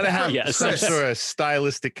 list. You got to have Yes. some Chris. sort of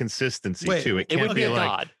stylistic consistency Wait, to it. It Can't would be a like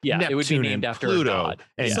god. Yeah, Neptune it would be named and after Pluto a god.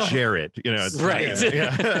 and Yeah. Jared. It's Right.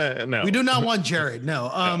 Yeah. No. We do not want Jared. No.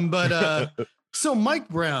 But so Mike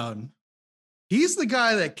Brown, he's the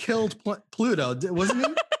guy that killed Pluto, wasn't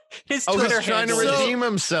he? His Oh, Twitter he's trying to handle is- redeem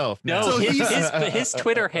himself. No, So his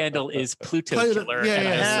Twitter handle is Pluto Pluto- Killer. yeah, and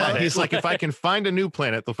I yeah. love it. He's like, if I can find a new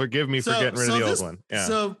planet, they'll forgive me for getting rid of the old one. Yeah.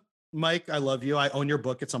 So, Mike, I love you. I own your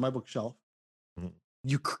book. It's on my bookshelf. Mhm.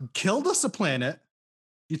 You killed us a planet.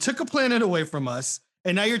 You took a planet away from us,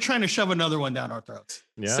 and now you're trying to shove another one down our throats.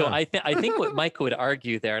 Yeah. So I think what Mike would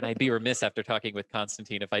argue there, and I'd be remiss after talking with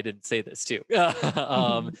Constantine if I didn't say this too,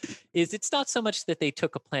 is it's not so much that they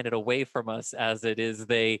took a planet away from us as it is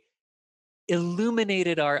they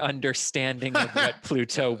illuminated our understanding of what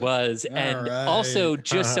Pluto was, and All also right.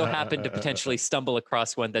 just so happened to potentially stumble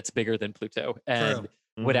across one that's bigger than Pluto and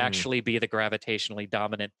would actually be the gravitationally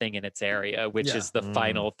dominant thing in its area, which Yeah. is the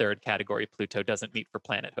final third category Pluto doesn't meet for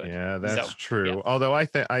planethood. Yeah, that's So, true. yeah. Although I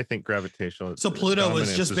think gravitational. So Pluto was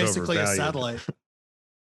dominance just is basically a overvalued. satellite.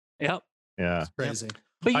 Yep. Yeah. It's crazy.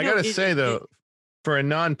 But I gotta say though, for a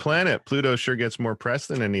non-planet, Pluto sure gets more press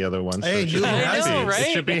than any other one. So Hey, it should be I happy. know, right?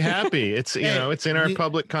 It should be happy. It's Hey, it's in our you-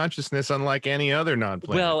 public consciousness, unlike any other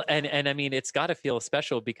non-planet. Well, and I mean, it's got to feel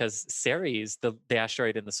special because Ceres, the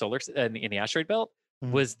asteroid in the in the asteroid belt,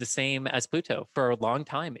 Mhm. was the same as Pluto for a long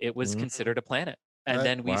time. It was Mhm. considered a planet, and Right.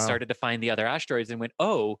 then we Wow. started to find the other asteroids and went,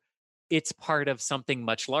 oh, it's part of something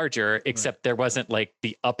much larger. Except there wasn't like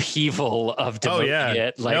the upheaval of oh demoting yeah,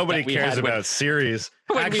 it. Like nobody that we cares had about Ceres.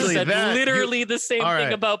 when we Actually, said that literally the same all thing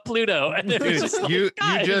right. about Pluto. And it was Dude, just like, you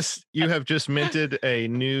guys. have just minted a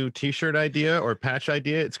new T-shirt idea or patch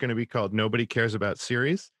idea. It's going to be called "Nobody Cares About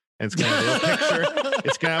Ceres," and it's going to have a little picture.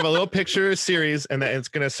 It's going to have a little picture of Ceres, and it's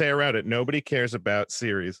going to say around it, "Nobody cares about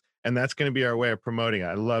Ceres," and that's going to be our way of promoting it.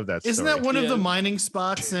 I love that. Isn't story. that one of the Yeah. mining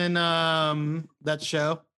spots in that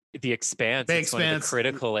show? The Expanse. The It's one of the Expanse.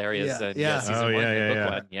 critical areas. Yeah, in, yeah. season Oh, one yeah, and yeah, book yeah.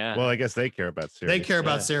 one. Yeah. Well, I guess they care about Ceres. They care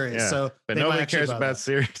about Yeah. Sirius, Yeah. so but they might nobody actually cares buy about that.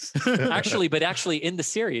 Ceres. actually in the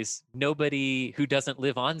series, nobody who doesn't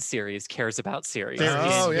live on Ceres cares about Ceres. Ceres.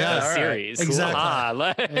 Oh, in yeah, the all right. series.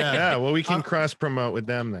 Exactly. Yeah. Yeah, well, we can Uh, cross promote with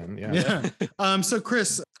them then. Yeah. Yeah. So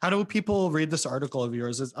Chris, how do people read this article of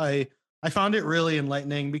yours? I found it really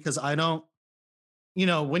enlightening because I don't,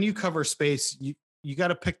 when you cover space, you got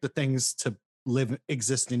to pick the things to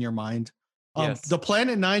exist in your mind. Yes. The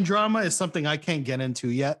Planet Nine drama is something I can't get into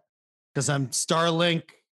yet because I'm Starlink,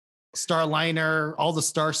 Starliner, all the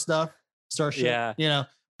star stuff, Starship. Yeah.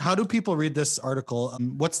 How do people read this article?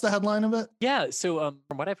 What's the headline of it? Yeah. So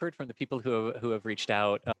from what I've heard from the people who have reached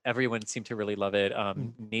out, everyone seemed to really love it.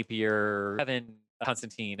 Napier, Kevin,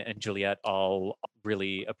 Constantine, and Juliet all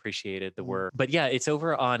really appreciated the work. But yeah, it's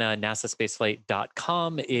over on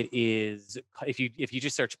nasaspaceflight.com. It is, if you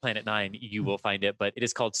just search Planet Nine, you will find it. But it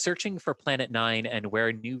is called Searching for Planet Nine and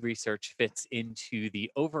Where New Research Fits into the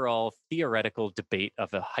Overall Theoretical Debate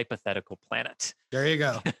of a Hypothetical Planet. There you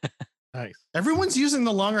go. Nice. Everyone's using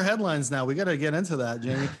the longer headlines now. We got to get into that,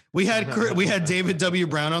 Jamie. We had David W.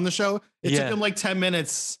 Brown on the show. It took Yeah. him like 10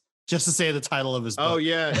 minutes just to say the title of his book. Oh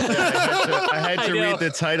yeah, I had I to know. read the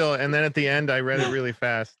title, and then at the end, I read it really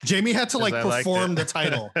fast. Jamie had to 'Cause I liked perform it. the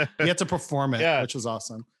title. He had to perform it, Yeah. which was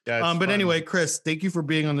awesome. Yeah, it's But fun. anyway, Chris, thank you for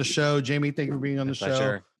being on the show. Jamie, thank you for being on the show.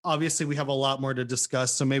 Pleasure. Obviously, we have a lot more to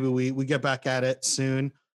discuss, so maybe we get back at it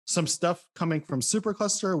soon. Some stuff coming from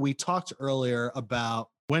Supercluster. We talked earlier about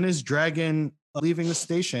when is Dragon leaving the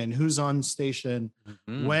station? Who's on station?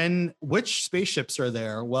 Mhm. Which spaceships are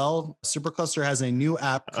there? Well, Supercluster has a new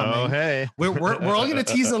app coming. Oh hey, We're only going to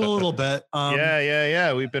tease it a little bit.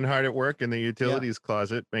 yeah. We've been hard at work in the utilities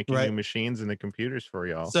closet, making Right. new machines and the computers for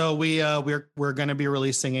y'all. So we're going to be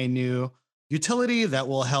releasing a new utility that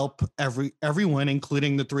will help everyone,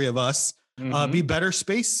 including the three of us, Mhm. be better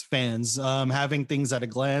space fans. Having things at a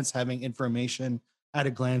glance, having information at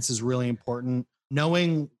a glance is really important.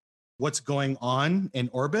 Knowing what's going on in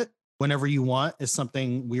orbit whenever you want is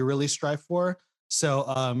something we really strive for.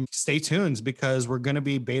 So stay tuned because we're going to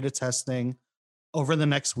be beta testing over the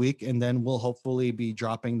next week, and then we'll hopefully be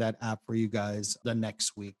dropping that app for you guys the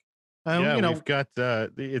next week. Yeah, we've got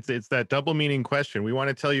it's that double meaning question. We want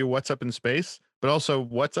to tell you what's up in space, but also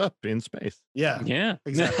what's up in space. yeah, Yeah.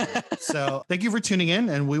 exactly. So thank you for tuning in,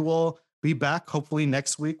 and we will be back hopefully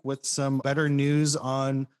next week with some better news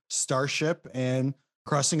on Starship and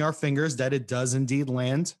crossing our fingers that it does indeed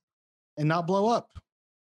land and not blow up.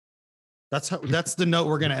 That's the note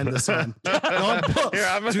we're gonna end this on. Don't Here,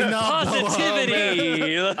 I'm do gonna- not blow up.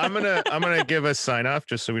 Positivity. I'm gonna give a sign off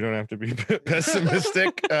just so we don't have to be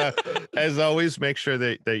pessimistic. As always, make sure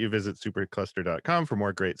that you visit supercluster.com for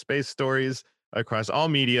more great space stories across all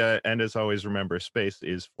media. And as always, remember, space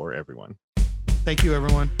is for everyone. Thank you,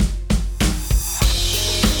 everyone.